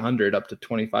from 800 up to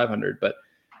 2,500. But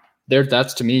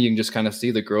that's to me, you can just kind of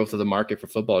see the growth of the market for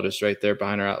football just right there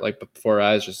behind before our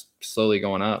eyes, just slowly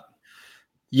going up.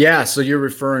 Yeah, so you're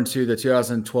referring to the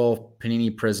 2012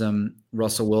 Panini Prism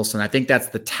Russell Wilson. I think that's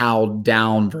the towel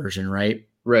down version, right?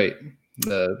 Right.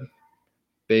 The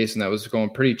base, and that was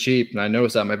going pretty cheap. And I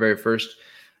noticed that my very first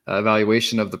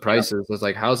evaluation of the prices was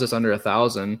like, how's this under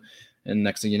 1,000? And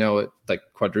next thing you know, it like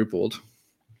quadrupled.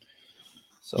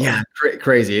 So yeah,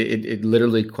 crazy. It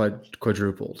literally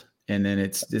quadrupled. And then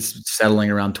it's settling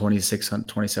around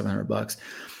 $2,700.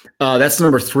 That's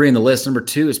number 3 in the list. Number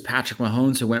 2 is Patrick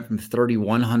Mahomes, who went from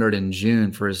 $3,100 in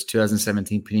June for his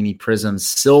 2017 Panini Prism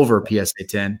Silver PSA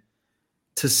 10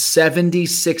 to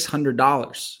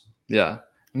 $7,600. Yeah,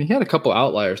 and he had a couple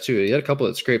outliers too. He had a couple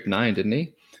that scraped 9, didn't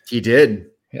he? He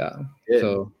did. Yeah.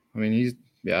 So I mean, he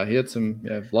had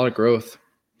a lot of growth.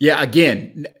 Yeah.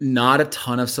 Again, not a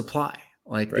ton of supply.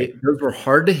 Like those were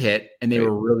hard to hit, and they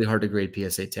were really hard to grade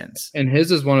PSA 10s. And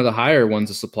his is one of the higher ones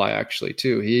of supply, actually,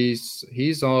 too.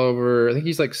 He's all over. I think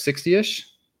he's like 60-ish.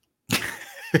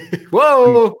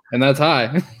 Whoa! And that's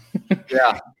high.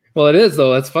 Yeah. Well, it is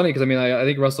though. That's funny because I mean, I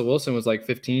think Russell Wilson was like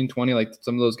 15, 20. Like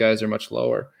some of those guys are much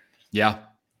lower. Yeah.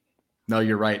 No,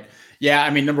 you're right. Yeah, I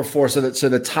mean, number 4. So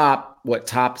the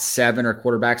top 7 are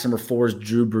quarterbacks. Number 4 is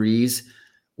Drew Brees.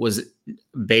 Was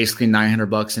basically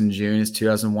 $900 in June. It's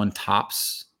 2001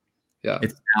 tops. Yeah,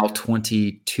 it's now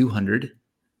 2,200.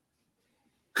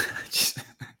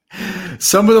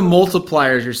 Some of the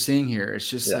multipliers you're seeing here, it's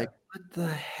just like, what the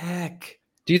heck?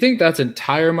 Do you think that's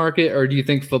entire market, or do you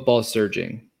think football is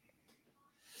surging?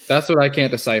 That's what I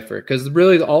can't decipher, because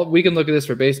really, we can look at this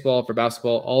for baseball, for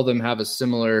basketball. All of them have a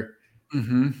similar,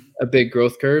 a big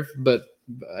growth curve. But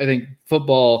I think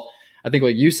football. I think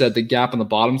what you said, the gap on the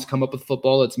bottom's come up with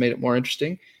football. That's made it more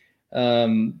interesting. But I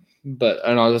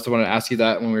don't know. I just want to ask you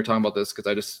that when we were talking about this,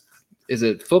 because is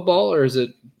it football or is it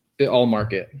all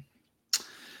market?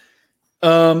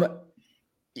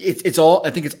 It's all.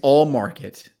 I think it's all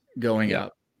market going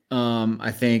up.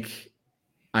 I think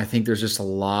there's just a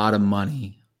lot of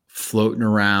money floating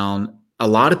around. A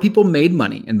lot of people made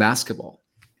money in basketball,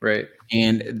 right?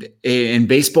 And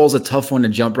baseball is a tough one to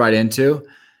jump right into.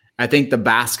 I think the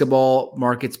basketball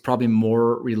market's probably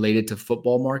more related to the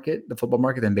football market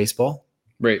than baseball.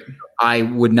 Right. I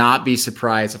would not be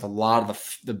surprised if a lot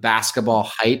of the basketball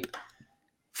hype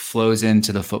flows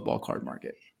into the football card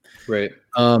market. Right.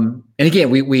 And again,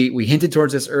 we hinted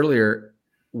towards this earlier.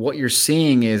 What you're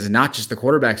seeing is not just the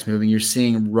quarterbacks moving, you're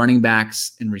seeing running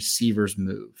backs and receivers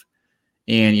move.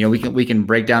 And we can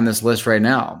break down this list right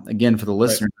now. Again, for the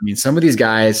listeners, I mean, some of these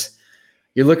guys,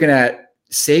 you're looking at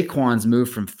Saquon's move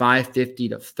from 550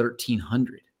 to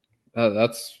 1,300.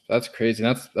 That's crazy.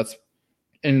 That's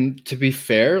and to be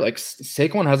fair, like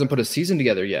Saquon hasn't put a season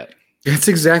together yet. That's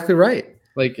exactly right.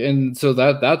 Like, and so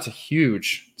that's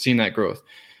huge seeing that growth.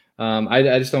 I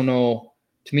just don't know.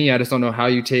 To me, I just don't know how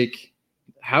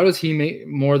does he make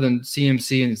more than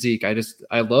CMC and Zeke? I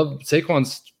love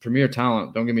Saquon's premier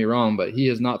talent. Don't get me wrong, but he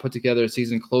has not put together a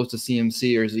season close to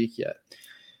CMC or Zeke yet.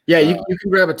 Yeah, you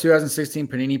can grab a 2016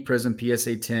 Panini Prism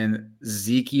PSA 10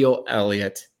 Ezekiel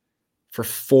Elliott for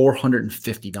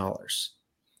 $450.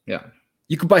 Yeah.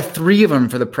 You could buy 3 of them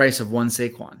for the price of one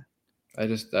Saquon.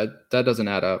 that doesn't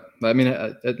add up. I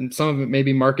mean, some of it may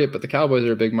be market, but the Cowboys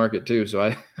are a big market too. So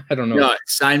I don't know. No,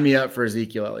 sign me up for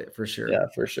Ezekiel Elliott for sure. Yeah,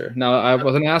 for sure. Now I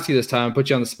was going to ask you this time, put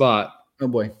you on the spot. Oh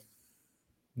boy.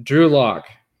 Drew Lock,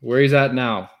 where he's at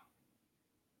now.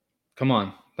 Come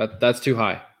on. That's too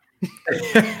high.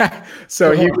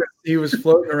 So he was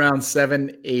floating around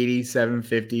 780,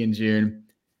 750 in June.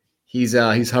 He's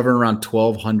hovering around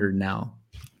 1,200 now.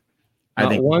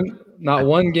 Not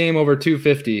one game over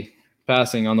 250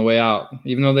 passing on the way out,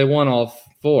 even though they won all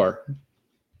 4.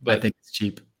 But I think it's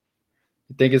cheap.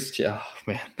 I think it's oh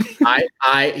man.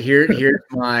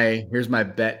 Here's my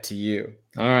bet to you.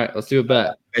 All right, let's do a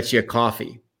bet. Bet you a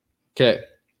coffee. Okay.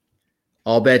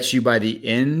 I'll bet you by the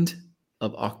end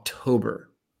of October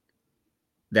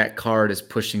that card is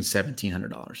pushing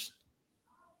 $1,700.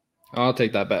 I'll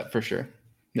take that bet for sure.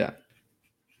 Yeah.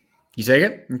 You take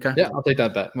it? Okay. Yeah, I'll take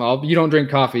that bet. Well, you don't drink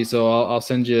coffee, so I'll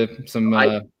send you some.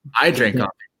 I drink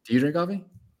coffee. Do you drink coffee?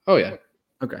 Oh yeah.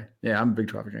 Okay. Yeah, I'm a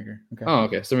big coffee drinker. Okay. Oh,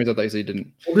 okay. Some reason I thought you said you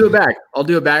didn't. We'll do a bag. I'll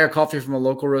do a bag of coffee from a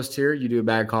local roaster. You do a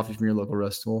bag of coffee from your local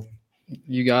roaster.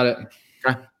 You got it.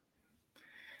 Okay.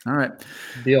 All right.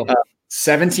 Deal.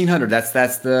 1,700. That's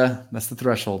the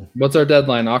threshold. What's our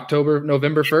deadline?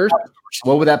 November 1st?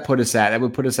 What would that put us at? That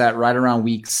would put us at right around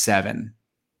week 7.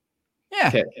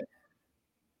 Yeah.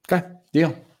 Okay.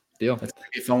 Deal. That's gonna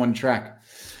be a fun one to track.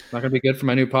 Not gonna be good for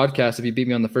my new podcast if you beat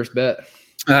me on the first bet.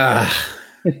 Count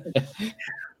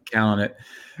on it.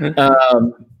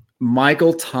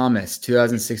 Michael Thomas,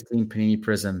 2016 Panini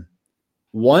Prism,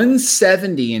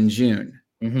 170 in June.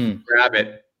 Mm-hmm. Grab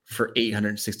it for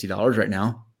 $860 right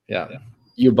now. Yeah.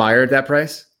 You a buyer at that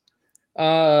price?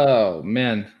 Oh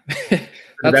man. The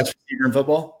best receiver in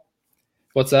football?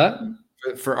 What's that?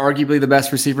 For arguably the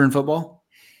best receiver in football?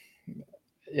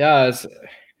 Yeah,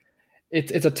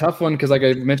 it's a tough one because, like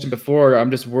I mentioned before, I'm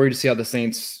just worried to see how the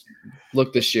Saints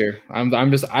look this year.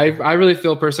 I really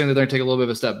feel personally that they're going to take a little bit of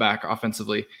a step back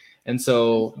offensively, and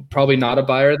so probably not a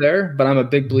buyer there. But I'm a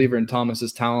big believer in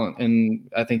Thomas's talent,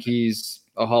 and I think he's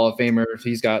a Hall of Famer.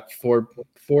 He's got four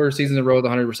seasons in a row with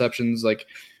 100 receptions. Like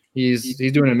he's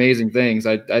doing amazing things.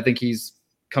 I think he's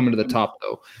coming to the top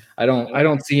though. I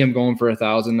don't see him going for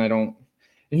 1,000. And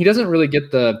he doesn't really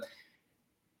get the.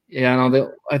 Yeah,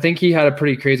 no, I think he had a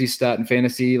pretty crazy stat in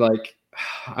fantasy. Like,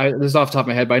 this is off the top of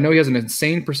my head, but I know he has an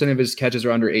insane percent of his catches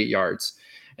are under 8 yards.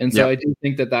 And so I do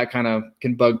think that kind of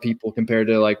can bug people compared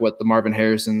to like what the Marvin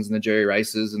Harrisons and the Jerry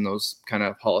Rices and those kind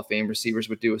of Hall of Fame receivers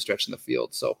would do with stretching the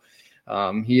field. So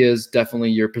he is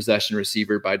definitely your possession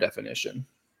receiver by definition.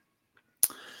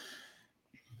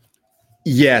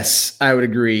 Yes, I would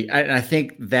agree. I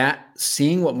think that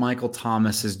seeing what Michael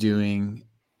Thomas is doing,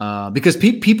 because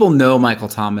people know Michael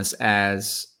Thomas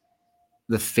as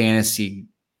the fantasy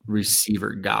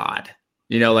receiver god.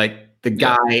 You know, like the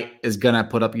guy is going to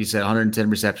put up, you said, 110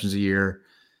 receptions a year.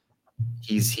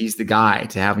 He's the guy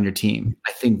to have on your team.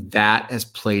 I think that has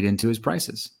played into his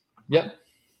prices. Yep.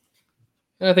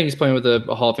 And I think he's playing with a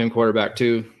Hall of Fame quarterback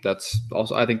too.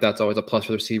 I think that's always a plus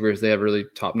for the receivers. They have a really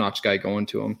top-notch guy going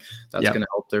to them. That's going to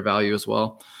help their value as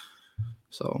well.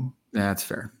 So yeah, that's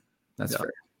fair. That's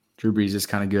fair. Drew Brees is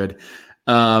kind of good.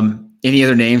 Any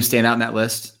other names stand out in that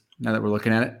list now that we're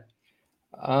looking at it?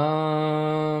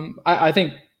 I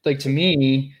think, like, to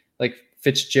me, like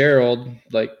Fitzgerald,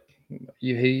 like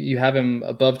you have him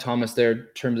above Thomas there in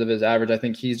terms of his average. I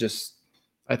think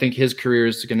his career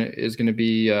is gonna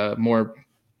be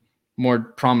more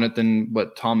prominent than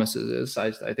what Thomas is.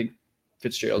 I think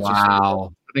Fitzgerald's I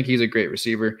think he's a great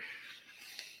receiver.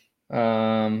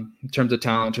 In terms of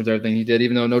talent, in terms of everything he did,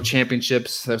 even though no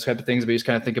championships, those type of things, but you just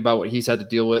kind of think about what he's had to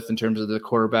deal with in terms of the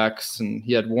quarterbacks, and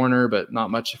he had Warner, but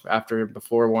not much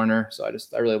before Warner. So I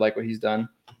really like what he's done.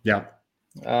 Yeah.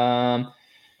 I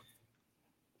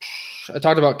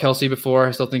talked about Kelsey before.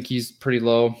 I still think he's pretty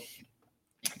low.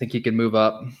 I think he can move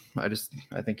up. I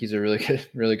think he's a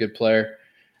really good player.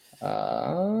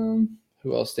 Who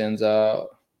else stands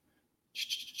out?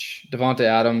 Devontae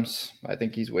Adams, I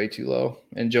think he's way too low.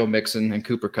 And Joe Mixon and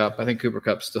Cooper Kupp. I think Cooper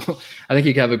Kupp I think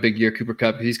he could have a big year, Cooper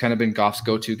Kupp. He's kind of been Goff's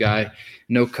go-to guy.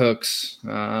 No Cooks.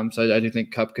 So I do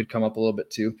think Kupp could come up a little bit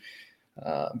too.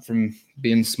 From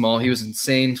being small, he was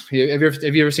insane. Have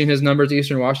you ever seen his numbers at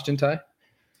Eastern Washington, Ty?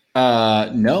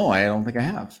 No, I don't think I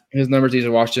have. His numbers at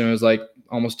Eastern Washington was like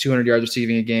almost 200 yards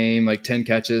receiving a game, like 10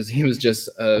 catches. He was just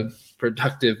a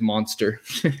productive monster.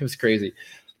 It was crazy.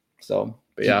 So,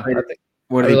 but yeah.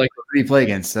 What did he play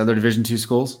against? Other Division II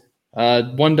schools?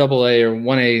 1 AA or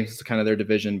 1A is kind of their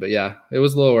division, but yeah, it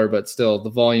was lower, but still the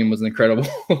volume was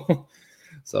incredible.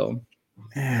 So,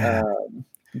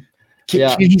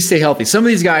 Can he stay healthy? Some of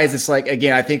these guys, it's like,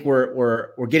 again, I think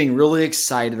we're getting really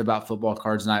excited about football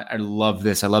cards, and I love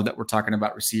this. I love that we're talking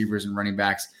about receivers and running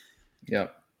backs. Yeah.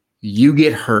 You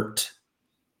get hurt.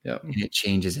 Yeah. And it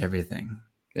changes everything.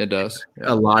 It does.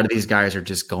 A lot of these guys are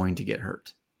just going to get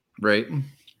hurt. Right.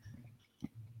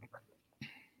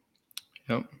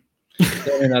 Yep.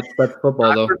 And that's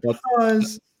football though.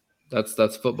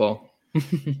 That's football.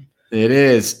 It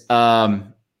is.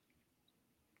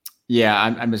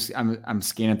 Yeah, I'm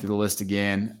scanning through the list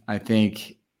again. I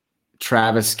think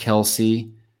Travis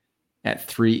Kelce at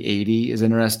 380 is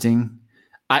interesting.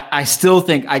 I still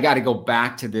think I got to go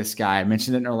back to this guy. I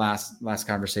mentioned it in our last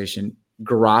conversation.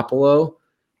 Garoppolo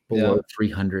below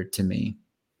 300 to me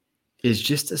is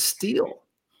just a steal.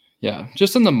 Yeah,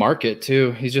 just in the market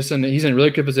too. He's in a really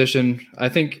good position.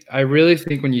 I really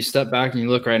think when you step back and you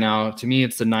look right now, to me,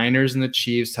 it's the Niners and the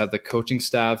Chiefs have the coaching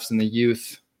staffs and the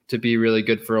youth to be really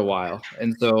good for a while.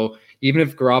 And so even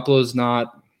if Garoppolo's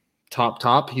not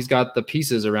top, he's got the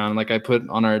pieces around, like I put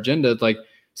on our agenda, like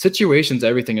situation's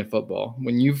everything in football.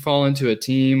 When you fall into a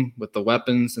team with the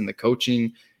weapons and the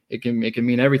coaching, it can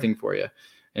mean everything for you.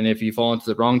 And if you fall into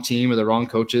the wrong team or the wrong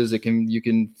coaches, you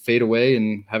can fade away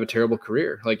and have a terrible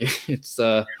career. Like it's,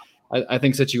 I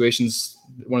think situation's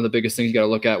one of the biggest things you got to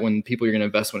look at when people you're going to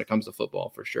invest when it comes to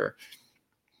football, for sure.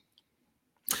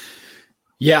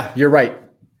 Yeah, you're right.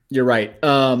 You're right.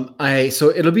 So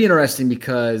it'll be interesting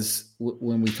because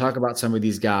when we talk about some of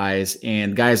these guys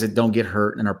and guys that don't get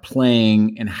hurt and are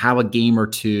playing and have a game or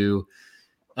two,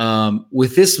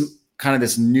 with this kind of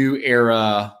this new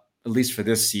era, at least for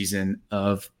this season,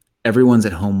 of everyone's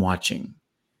at home watching.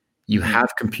 You have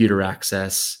computer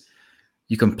access.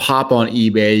 You can pop on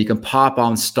eBay. You can pop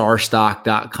on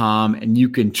starstock.com and you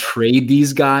can trade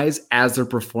these guys as they're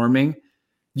performing.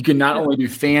 You can not only do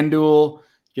FanDuel,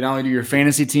 you can not only do your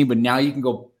fantasy team, but now you can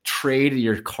go trade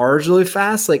your cards really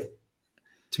fast. Like,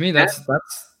 to me, that's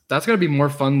got to be more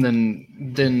fun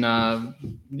than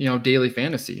daily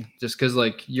fantasy, just because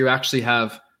like you actually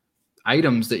have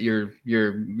items that you're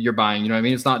buying. You know what I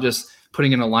mean? It's not just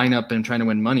putting in a lineup and trying to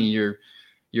win money. You're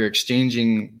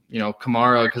exchanging,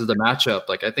 Kamara because of the matchup.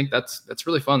 Like, I think that's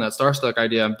really fun. That Starstock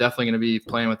idea, I'm definitely going to be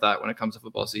playing with that when it comes to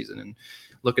football season and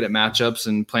looking at matchups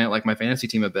and playing it like my fantasy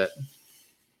team a bit.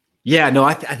 Yeah, no,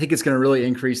 I think it's going to really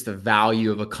increase the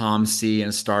value of a ComC and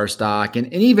a Starstock.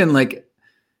 And even like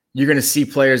you're going to see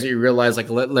players that you realize,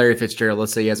 like Larry Fitzgerald,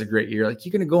 let's say he has a great year. Like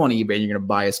you're going to go on eBay and you're going to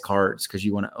buy his cards because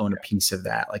you want to own a piece of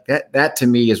that. Like that to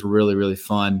me is really, really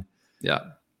fun. Yeah.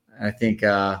 I think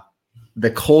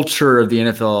the culture of the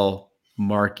NFL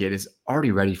market is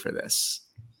already ready for this.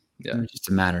 Yeah. It's just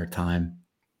a matter of time.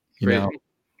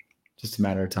 Just a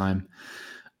matter of time.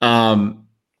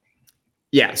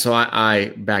 Yeah, so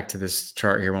I back to this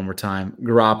chart here one more time.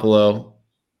 Garoppolo,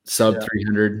 sub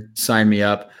 300, sign me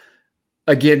up.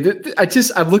 Again,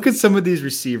 I look at some of these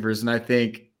receivers and I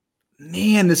think,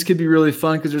 man, this could be really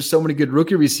fun because there's so many good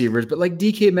rookie receivers. But like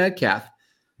DK Metcalf,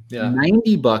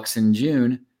 $90 in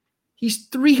June, he's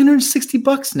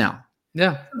 $360 now.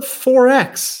 Yeah,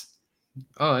 4x.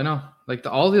 Oh, I know. Like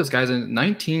all those guys, and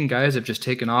 19 guys have just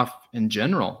taken off in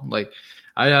general. Like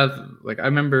I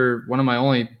remember one of my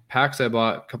only packs I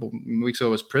bought a couple weeks ago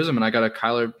was Prism, and I got a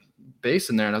Kyler base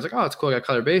in there, and I was like, oh, it's cool. I got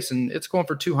Kyler base, and it's going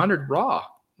for 200 raw.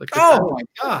 Like, my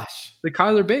gosh, the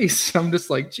Kyler base. I'm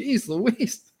just like, geez,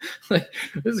 Louise, like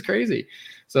this is crazy.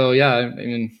 So yeah, I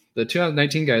mean, the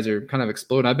 2019 guys are kind of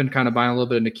exploding. I've been kind of buying a little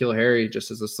bit of N'Keal Harry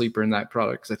just as a sleeper in that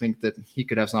product because I think that he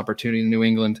could have some opportunity in New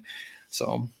England.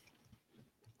 So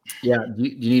yeah, do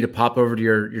you need to pop over to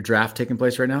your draft taking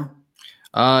place right now?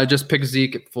 I just picked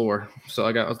Zeke at 4, so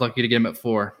I was lucky to get him at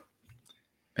 4.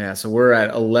 Yeah, so we're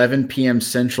at 11 p.m.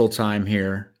 Central Time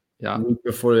here. Yeah,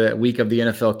 before the week of the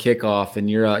NFL kickoff, and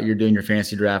you're doing your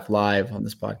fantasy draft live on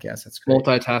this podcast. That's great.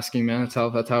 Multitasking, man.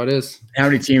 That's how it is. How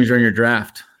many teams are in your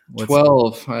draft?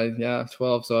 12.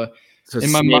 12. So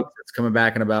in my mind, it's coming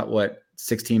back in about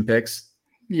 16 picks.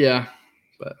 Yeah,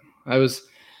 but I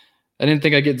didn't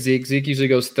think I'd get Zeke. Zeke usually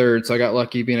goes 3rd, so I got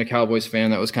lucky being a Cowboys fan.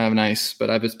 That was kind of nice.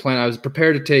 But I was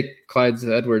prepared to take Clyde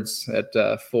Edwards at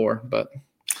 4, but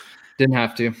didn't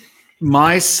have to.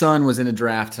 My son was in a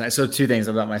draft tonight. So 2 things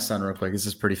about my son real quick. This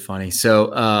is pretty funny.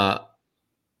 So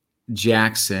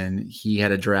Jackson, he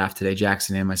had a draft today.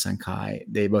 Jackson and my son Kai,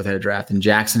 they both had a draft. And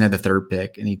Jackson had the 3rd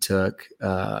pick, and he took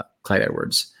Clyde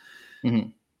Edwards. Mm-hmm.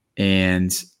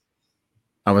 And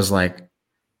I was like,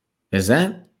 is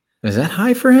that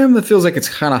high for him? That feels like it's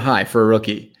kind of high for a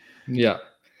rookie. Yeah.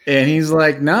 And he's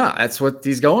like, nah, that's what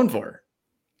he's going for.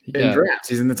 In drafts,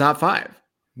 he's in the top 5.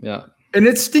 Yeah. And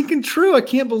it's stinking true. I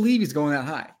can't believe he's going that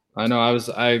high. I know.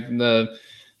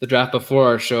 The the draft before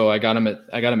our show, I got him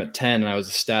at 10, and I was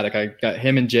ecstatic. I got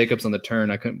him and Jacobs on the turn.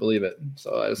 I couldn't believe it.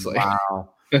 So I was like,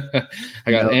 wow.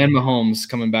 I got and Mahomes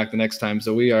coming back the next time.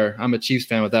 So I'm a Chiefs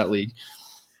fan with that league.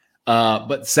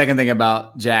 But second thing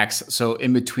about Jax, so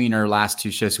in between our last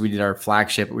two shows, we did our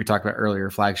flagship, we talked about earlier,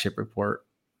 flagship report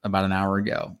about an hour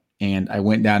ago. And I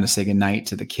went down to say goodnight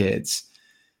to the kids,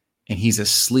 and he's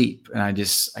asleep. And I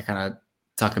kind of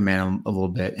tuck him in a little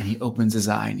bit, and he opens his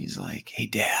eye and he's like, "Hey,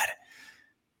 Dad,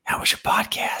 how was your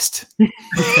podcast?"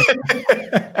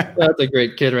 That's a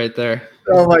great kid right there.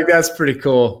 I'm like, that's pretty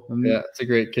cool. Yeah, it's a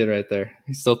great kid right there.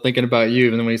 He's still thinking about you,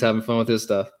 even when he's having fun with his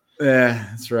stuff. Yeah,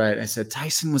 that's right. I said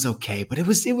Tyson was okay, but it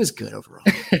was good overall.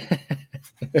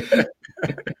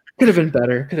 Could have been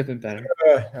better.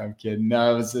 I'm kidding.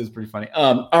 No, it was pretty funny.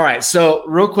 All right. So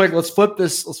real quick, let's flip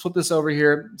this over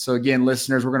here. So again,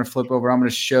 listeners, we're going to flip over. I'm going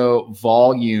to show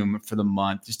volume for the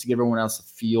month just to give everyone else a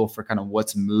feel for kind of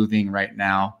what's moving right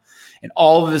now. And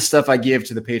all of this stuff I give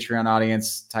to the Patreon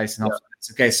audience. Tyson helps.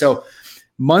 Yeah. Okay. So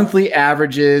monthly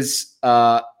averages.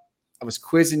 I was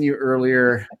quizzing you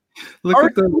earlier. Look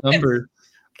at the numbers.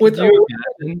 With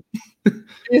you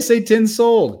PSA 10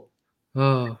 sold.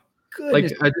 Oh,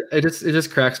 goodness. Like it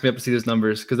just cracks me up to see those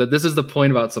numbers, because this is the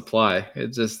point about supply.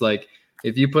 It's just like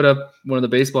if you put up one of the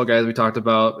baseball guys we talked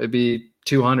about, it'd be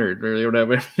 200 or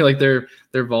whatever. Like their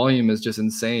volume is just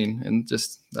insane, and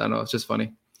just I don't know, it's just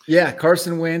funny. Yeah,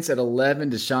 Carson Wentz at 11,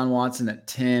 Deshaun Watson at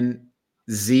 10,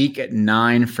 Zeke at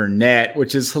 9 for net,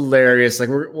 which is hilarious. Like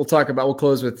we'll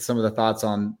close with some of the thoughts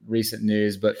on recent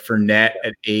news, but for net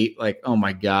at 8, like, oh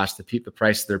my gosh, the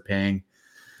price they're paying.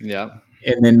 Yeah.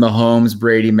 And then Mahomes,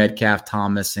 Brady, Metcalf,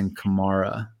 Thomas, and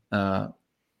Kamara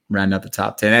round out the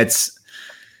top 10.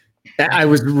 I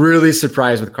was really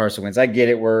surprised with Carson Wentz. I get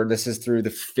it. This is through the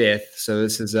 5th, so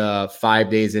this is 5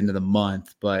 days into the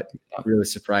month, but really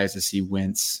surprised to see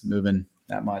Wentz moving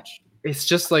that much. It's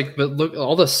just like, but look,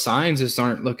 all the signs just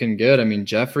aren't looking good. I mean,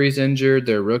 Jeffrey's injured.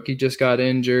 Their rookie just got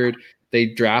injured. They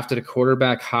drafted a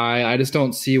quarterback high. I just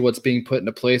don't see what's being put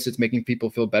into place. It's making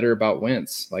people feel better about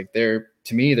Wentz. Like they're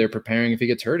preparing if he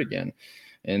gets hurt again.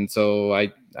 And so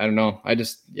I don't know. I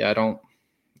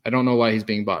don't know why he's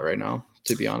being bought right now,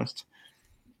 to be honest.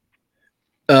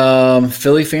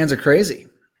 Philly fans are crazy.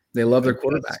 They love their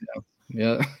quarterback.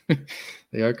 Yeah,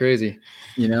 they are crazy.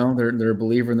 You know, they're a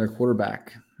believer in their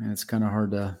quarterback. And it's kind of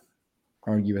hard to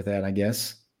argue with that, I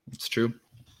guess. It's true.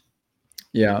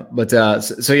 Yeah, but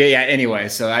so yeah. Anyway,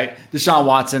 so Deshaun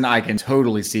Watson, I can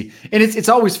totally see, and it's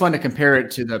always fun to compare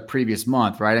it to the previous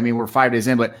month, right? I mean, we're 5 days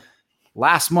in, but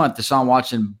last month Deshaun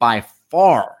Watson by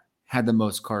far had the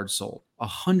most cards sold,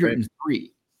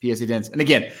 103 PSA 10s. And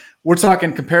again, we're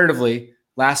talking comparatively.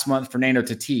 Last month, Fernando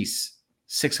Tatis,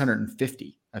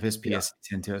 650 of his PSA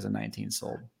 10 2019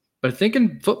 sold. But I think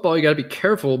in football, you got to be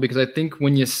careful, because I think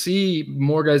when you see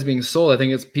more guys being sold, I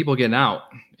think it's people getting out,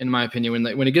 in my opinion.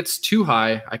 When it gets too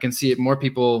high, I can see it more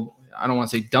people, I don't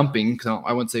want to say dumping, because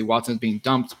I wouldn't say Watson's being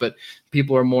dumped, but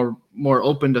people are more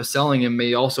open to selling him.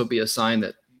 May also be a sign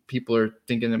that people are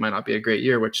thinking it might not be a great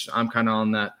year, which I'm kind of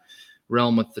on that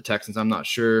realm with the Texans. I'm not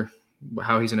sure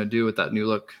how he's going to do with that new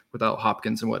look without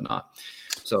Hopkins and whatnot.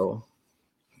 So.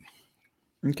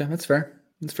 Okay, that's fair.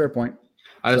 That's a fair point.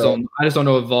 I just don't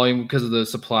know if volume, because of the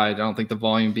supply. I don't think the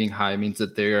volume being high means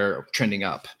that they're trending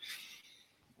up.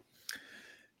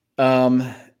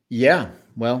 Yeah.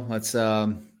 Well, that's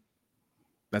a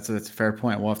fair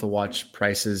point. We'll have to watch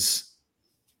prices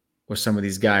with some of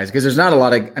these guys, because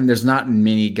there's not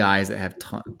many guys that have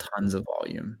tons of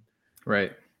volume.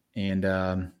 Right.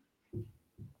 And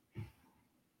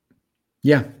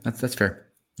yeah, that's fair.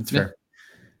 That's fair.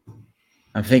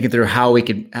 I'm thinking through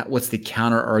what's the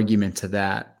counter argument to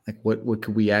that? Like what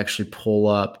could we actually pull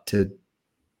up to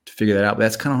figure that out? But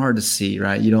that's kind of hard to see,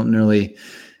 right? You have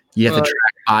to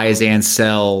track buys and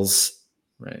sells,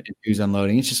 right? Who's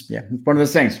unloading. It's just, it's one of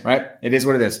those things, right? It is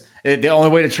what it is. The only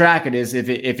way to track it is if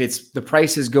it's the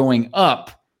price is going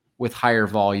up with higher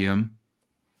volume,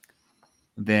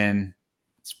 then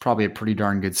it's probably a pretty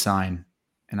darn good sign.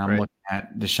 And I'm looking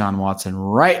at Deshaun Watson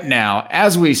right now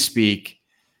as we speak.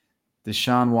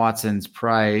 Deshaun Watson's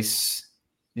price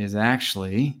is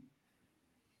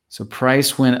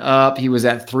price went up. He was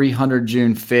at 300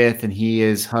 June 5th, and he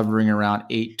is hovering around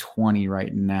 820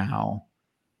 right now.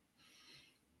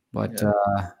 But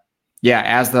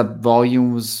as the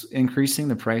volume was increasing,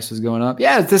 the price was going up.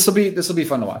 Yeah, this will be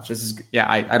fun to watch.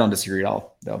 I don't disagree at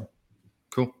all, though.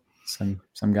 Cool. Some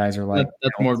guys are like,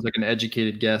 that's more of like an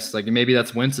educated guess. Like maybe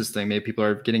that's Wentz's thing. Maybe people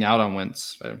are getting out on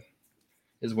Wentz.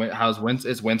 Is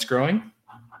Wentz growing?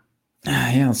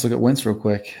 Yeah, let's look at Wentz real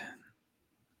quick.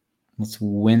 Let's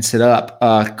Wentz it up.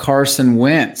 Carson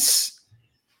Wentz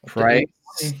Price.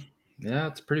 Yeah,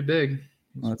 it's pretty big.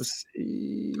 Let's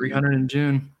see. 300 in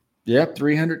June. Yep,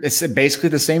 300. It's basically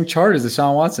the same chart as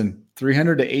Deshaun Watson,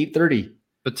 300 to 830.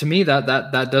 But to me,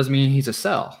 that does mean he's a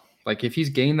sell. Like if he's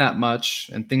gained that much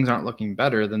and things aren't looking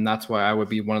better, then that's why I would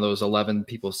be one of those 11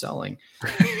 people selling.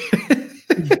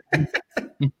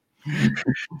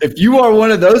 If you are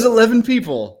one of those 11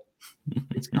 people,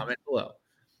 please comment below.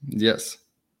 Yes.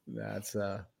 That's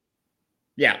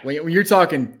yeah. When you're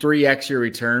talking 3x your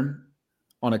return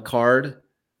on a card,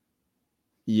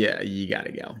 yeah, you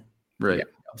gotta go. Right. Go.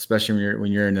 Especially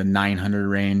when you're in the 900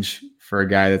 range for a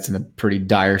guy that's in a pretty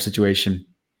dire situation.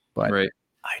 But right.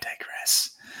 I digress.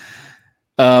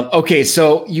 Okay,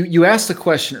 so you asked a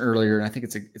question earlier, and I think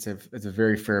it's a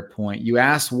very fair point. You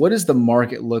asked, what does the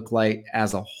market look like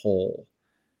as a whole?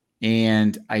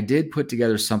 And I did put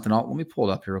together something. Let me pull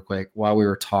it up here real quick while we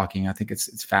were talking. I think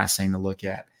it's fascinating to look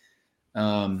at.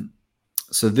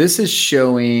 So this is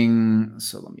showing.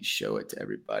 So let me show it to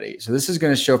everybody. So this is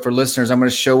going to show for listeners. I'm going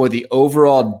to show what the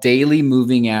overall daily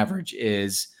moving average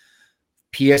is.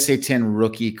 PSA 10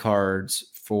 rookie cards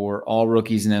for all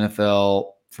rookies in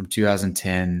NFL from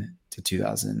 2010 to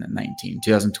 2019.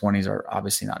 2020s are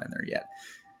obviously not in there yet.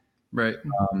 Right.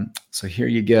 So here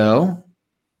you go.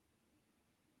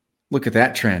 Look at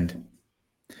that trend.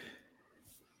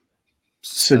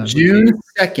 So June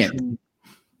 2nd,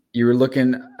 you were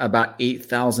looking about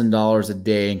 $8,000 a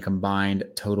day in combined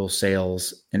total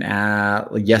sales. And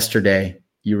yesterday,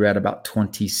 you were at about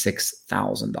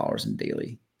 $26,000 in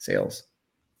daily sales.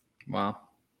 Wow.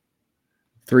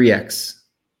 3x.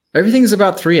 Everything is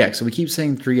about 3x. So we keep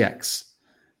saying 3x.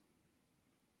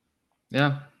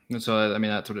 Yeah. And so, I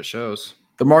mean, that's what it shows.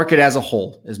 The market as a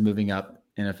whole is moving up.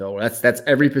 NFL. That's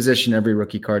every position, every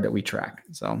rookie card that we track.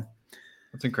 So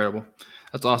that's incredible.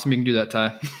 That's awesome. You can do that,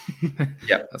 Ty.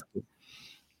 Yeah. That's cool.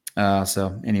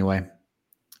 So anyway,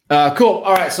 cool.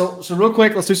 All right. So real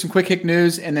quick, let's do some quick hit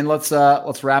news, and then let's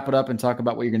wrap it up and talk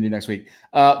about what you're gonna do next week.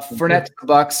 Fournette to the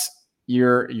Bucks.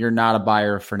 You're not a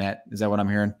buyer of Fournette. Is that what I'm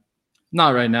hearing?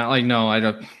 Not right now. Like no, I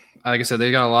don't. Like I said,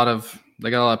 they got a lot of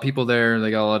people there. They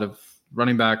got a lot of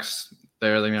running backs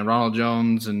there. They got Ronald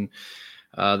Jones and.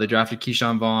 They drafted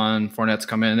Keyshawn Vaughn. Fournette's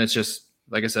come in. It's just,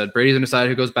 like I said, Brady's going to decide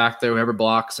who goes back there, whoever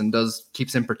blocks and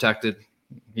keeps him protected,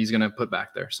 he's going to put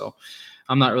back there. So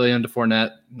I'm not really into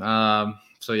Fournette.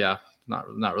 So, yeah,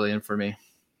 not really in for me.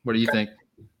 What do you think?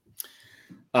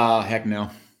 Heck no.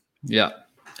 Yeah.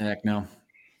 Heck no.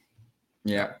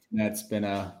 Yeah, he's been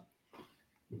a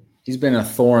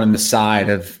thorn in the side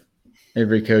of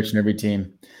every coach and every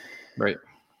team. Right.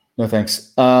 No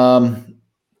thanks.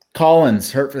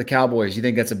 Collins hurt for the Cowboys. You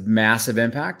think that's a massive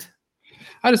impact?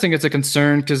 I just think it's a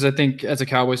concern because I think as a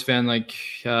Cowboys fan, like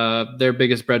their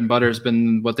biggest bread and butter has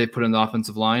been what they put in the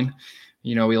offensive line.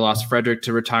 You know, we lost Frederick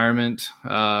to retirement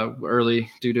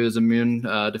early due to his immune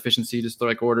deficiency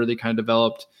disorder they kind of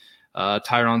developed.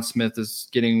 Tyron Smith is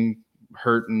getting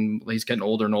hurt and he's getting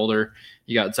older and older.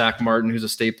 You got Zach Martin, who's a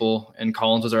staple, and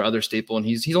Collins is our other staple. And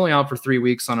he's only out for 3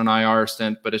 weeks on an IR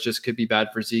stint, but it just could be bad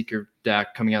for Zeke or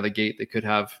Dak coming out of the gate. They could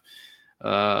have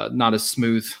not a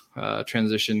smooth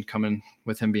transition coming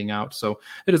with him being out. So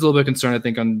it is a little bit concerned, I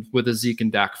think, with the Zeke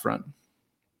and Dak front.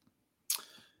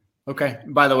 Okay.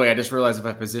 By the way, I just realized if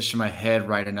I position my head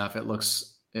right enough, it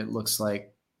looks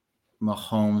like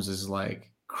Mahomes is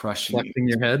like crushing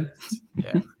your head.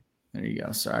 Yeah. There you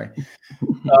go. Sorry.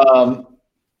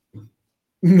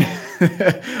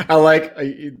 I like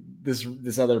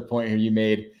this other point here you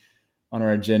made on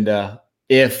our agenda.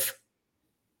 If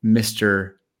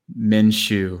Mr.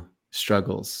 Minshew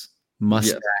struggles,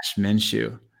 mustache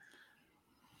Minshew.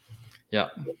 Yeah.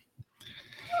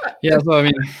 Yeah. So, I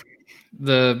mean,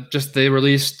 they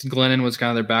released Glennon was kind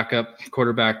of their backup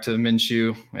quarterback to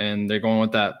Minshew, and they're going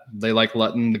with that. They like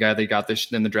Lutton, the guy they got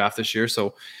in the draft this year.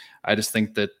 So I just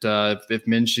think that if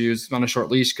Minshew's on a short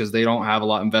leash because they don't have a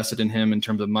lot invested in him in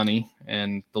terms of money,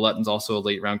 and the Lutton's also a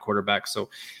late round quarterback.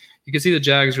 So you can see the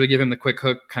Jags really give him the quick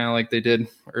hook, kind of like they did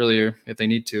earlier if they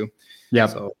need to. Yeah.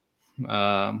 So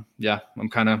I'm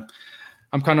kind of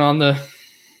on the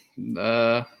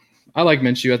I like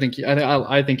Minshew. I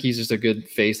think he's just a good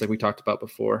face like we talked about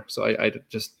before. So I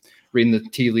just reading the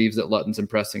tea leaves that Lutton's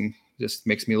impressing just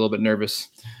makes me a little bit nervous.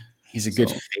 He's a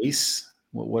good face.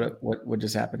 What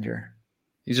just happened here?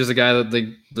 He's just a guy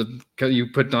that you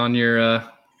put on your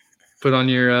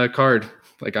card.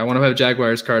 Like I want to have a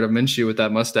Jaguars card of Minshew with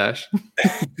that mustache.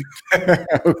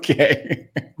 Okay.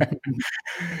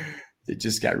 It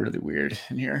just got really weird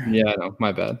in here. Yeah, I know.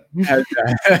 My bad.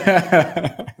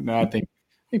 No, I think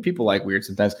people like weird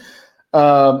sometimes.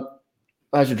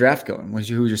 How's your draft going? Who was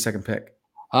your second pick?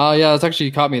 Yeah, it's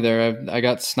actually caught me there. I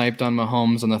got sniped on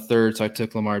Mahomes on the third, so I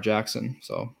took Lamar Jackson.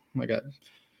 So I got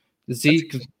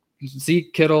Zeke,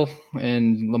 Kittle,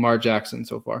 and Lamar Jackson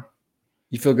so far.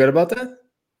 You feel good about that?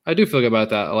 I do feel good about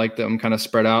that. I like them kind of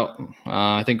spread out.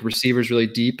 I think receivers really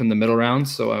deep in the middle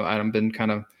rounds, so I've been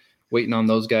kind of waiting on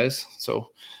those guys.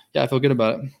 So yeah, I feel good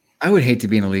about it. I would hate to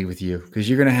be in a league with you because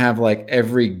you're going to have like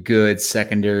every good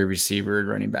secondary receiver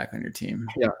running back on your team.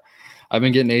 Yeah. I've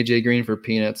been getting AJ Green for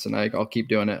peanuts, and I'll keep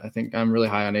doing it. I think I'm really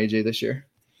high on AJ this year.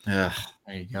 There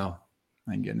you go.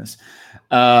 My goodness.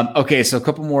 Okay, so a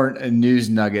couple more news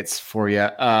nuggets for you.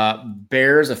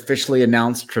 Bears officially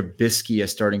announced Trubisky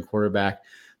as starting quarterback.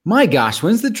 My gosh,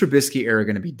 when's the Trubisky era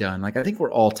going to be done? Like, I think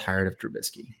we're all tired of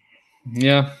Trubisky.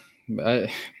 Yeah, I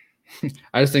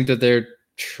just think that they're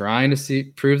trying to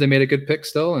prove they made a good pick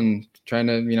still, and trying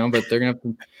to, but they're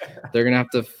gonna have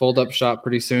to fold up shop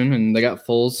pretty soon. And they got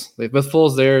Foles. With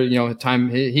Foles there, time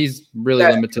he's really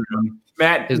limited.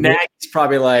 Matt Nagy's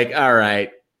probably like, all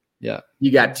right, yeah,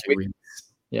 you got 2 weeks.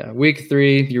 Yeah, week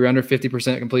 3, you're under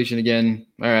 50% completion again.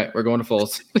 All right, we're going to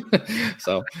Foles.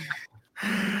 So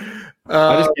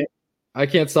I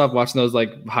can't stop watching those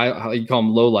like how you call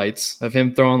them low lights of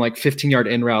him throwing like 15-yard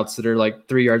in routes that are like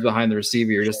 3 yards behind the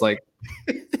receiver. You're just like,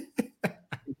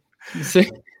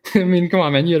 I mean, come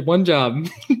on, man, you had one job.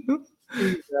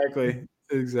 Exactly.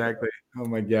 Oh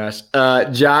my gosh.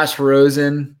 Josh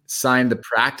Rosen signed the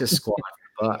practice squad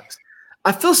for the Bucs.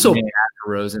 I feel so bad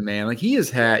for Rosen, man. Like he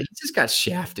just got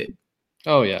shafted.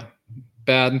 Oh yeah,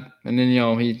 bad. And then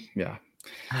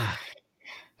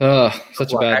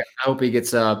such a bad. I hope he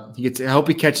gets I hope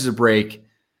he catches a break.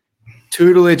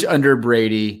 Tutelage under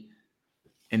Brady,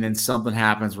 and then something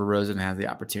happens where Rosen has the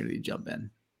opportunity to jump in.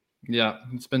 Yeah,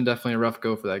 it's been definitely a rough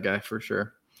go for that guy for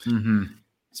sure. Mm-hmm.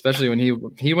 Especially when he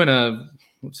went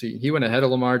ahead of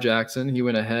Lamar Jackson. He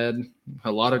went ahead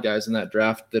a lot of guys in that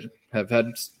draft that have had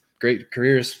great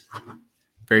careers.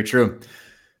 Very true.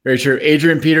 Very true.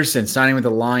 Adrian Peterson signing with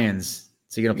the Lions.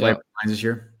 Is he going to play for the Lions this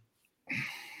year?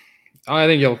 I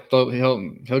think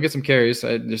he'll get some carries.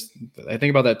 I think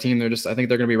about that team. I think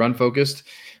they're going to be run focused.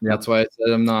 Yep. That's why I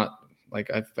said I'm not like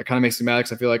that kind of makes me mad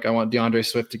because I feel like I want DeAndre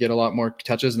Swift to get a lot more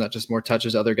touches, not just more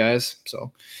touches to other guys.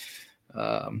 So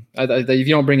if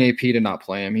you don't bring AP to not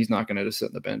play him, he's not going to just sit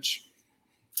on the bench.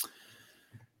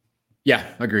 Yeah,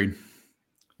 agreed.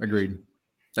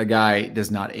 That guy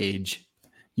does not age.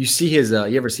 You see his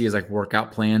you ever see his like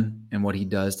workout plan and what he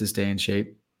does to stay in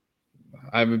shape?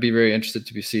 I would be very interested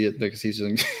to see it because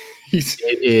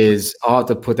it is. I'll have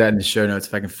to put that in the show notes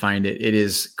if I can find it. It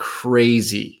is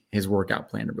crazy, his workout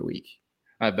plan every week.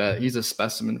 I bet he's a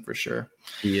specimen for sure.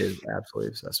 He is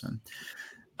absolutely a specimen.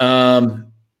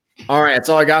 All right, that's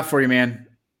all I got for you, man.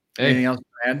 Anything else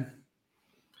to add?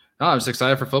 No, I'm just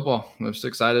excited for football. I'm just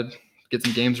excited to get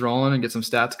some games rolling and get some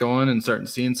stats going and starting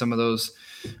seeing some of those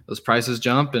prices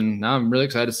jump. And now I'm really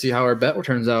excited to see how our bet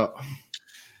turns out.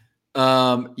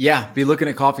 Be looking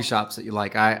at coffee shops that you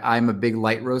like. I'm a big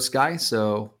light roast guy,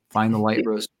 so find the light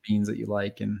roast beans that you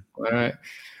like. And all right,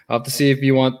 I'll have to see if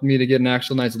you want me to get an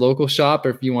actual nice local shop or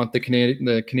if you want the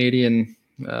Canadian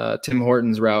Tim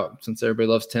Hortons route, since everybody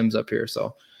loves Tim's up here.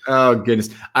 So, oh goodness,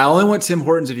 I only want Tim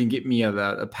Hortons if you can get me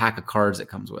a pack of cards that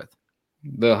comes with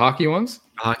the hockey ones.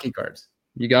 Hockey cards.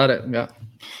 You got it. Yeah.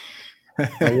 I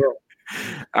will.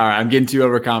 All right, I'm getting too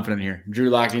overconfident here. Drew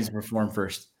Lock needs to perform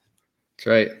first. That's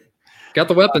right. Got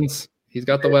the weapons. He's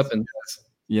got the weapons.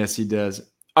 Yes, he does.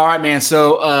 All right, man.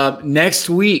 So next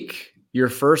week, your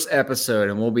first episode,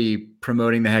 and we'll be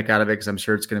promoting the heck out of it because I'm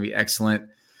sure it's going to be excellent.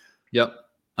 Yep.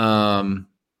 Have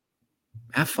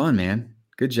fun, man.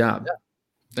 Good job. Yeah.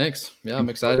 Thanks. Yeah, I'm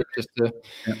excited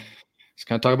just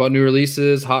kind of talk about new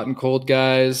releases, hot and cold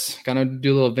guys, kind of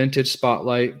do a little vintage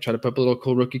spotlight, try to put up a little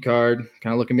cool rookie card,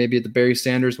 kind of looking maybe at the Barry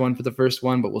Sanders one for the first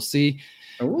one, but we'll see.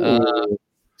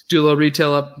 Do a little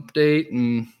retail update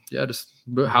and just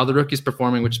how the rookie's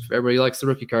performing, which everybody likes the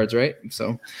rookie cards, right?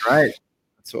 So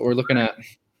that's what we're looking at.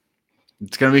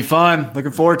 It's going to be fun.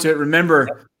 Looking forward to it.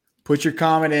 Remember, put your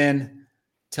comment in.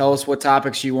 Tell us what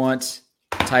topics you want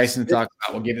Tyson to talk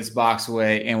about. We'll give this box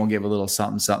away and we'll give a little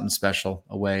something special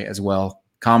away as well.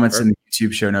 Comments in the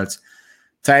YouTube show notes.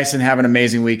 Tyson, have an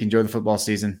amazing week. Enjoy the football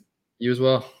season. You as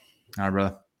well. All right,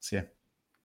 brother. See ya.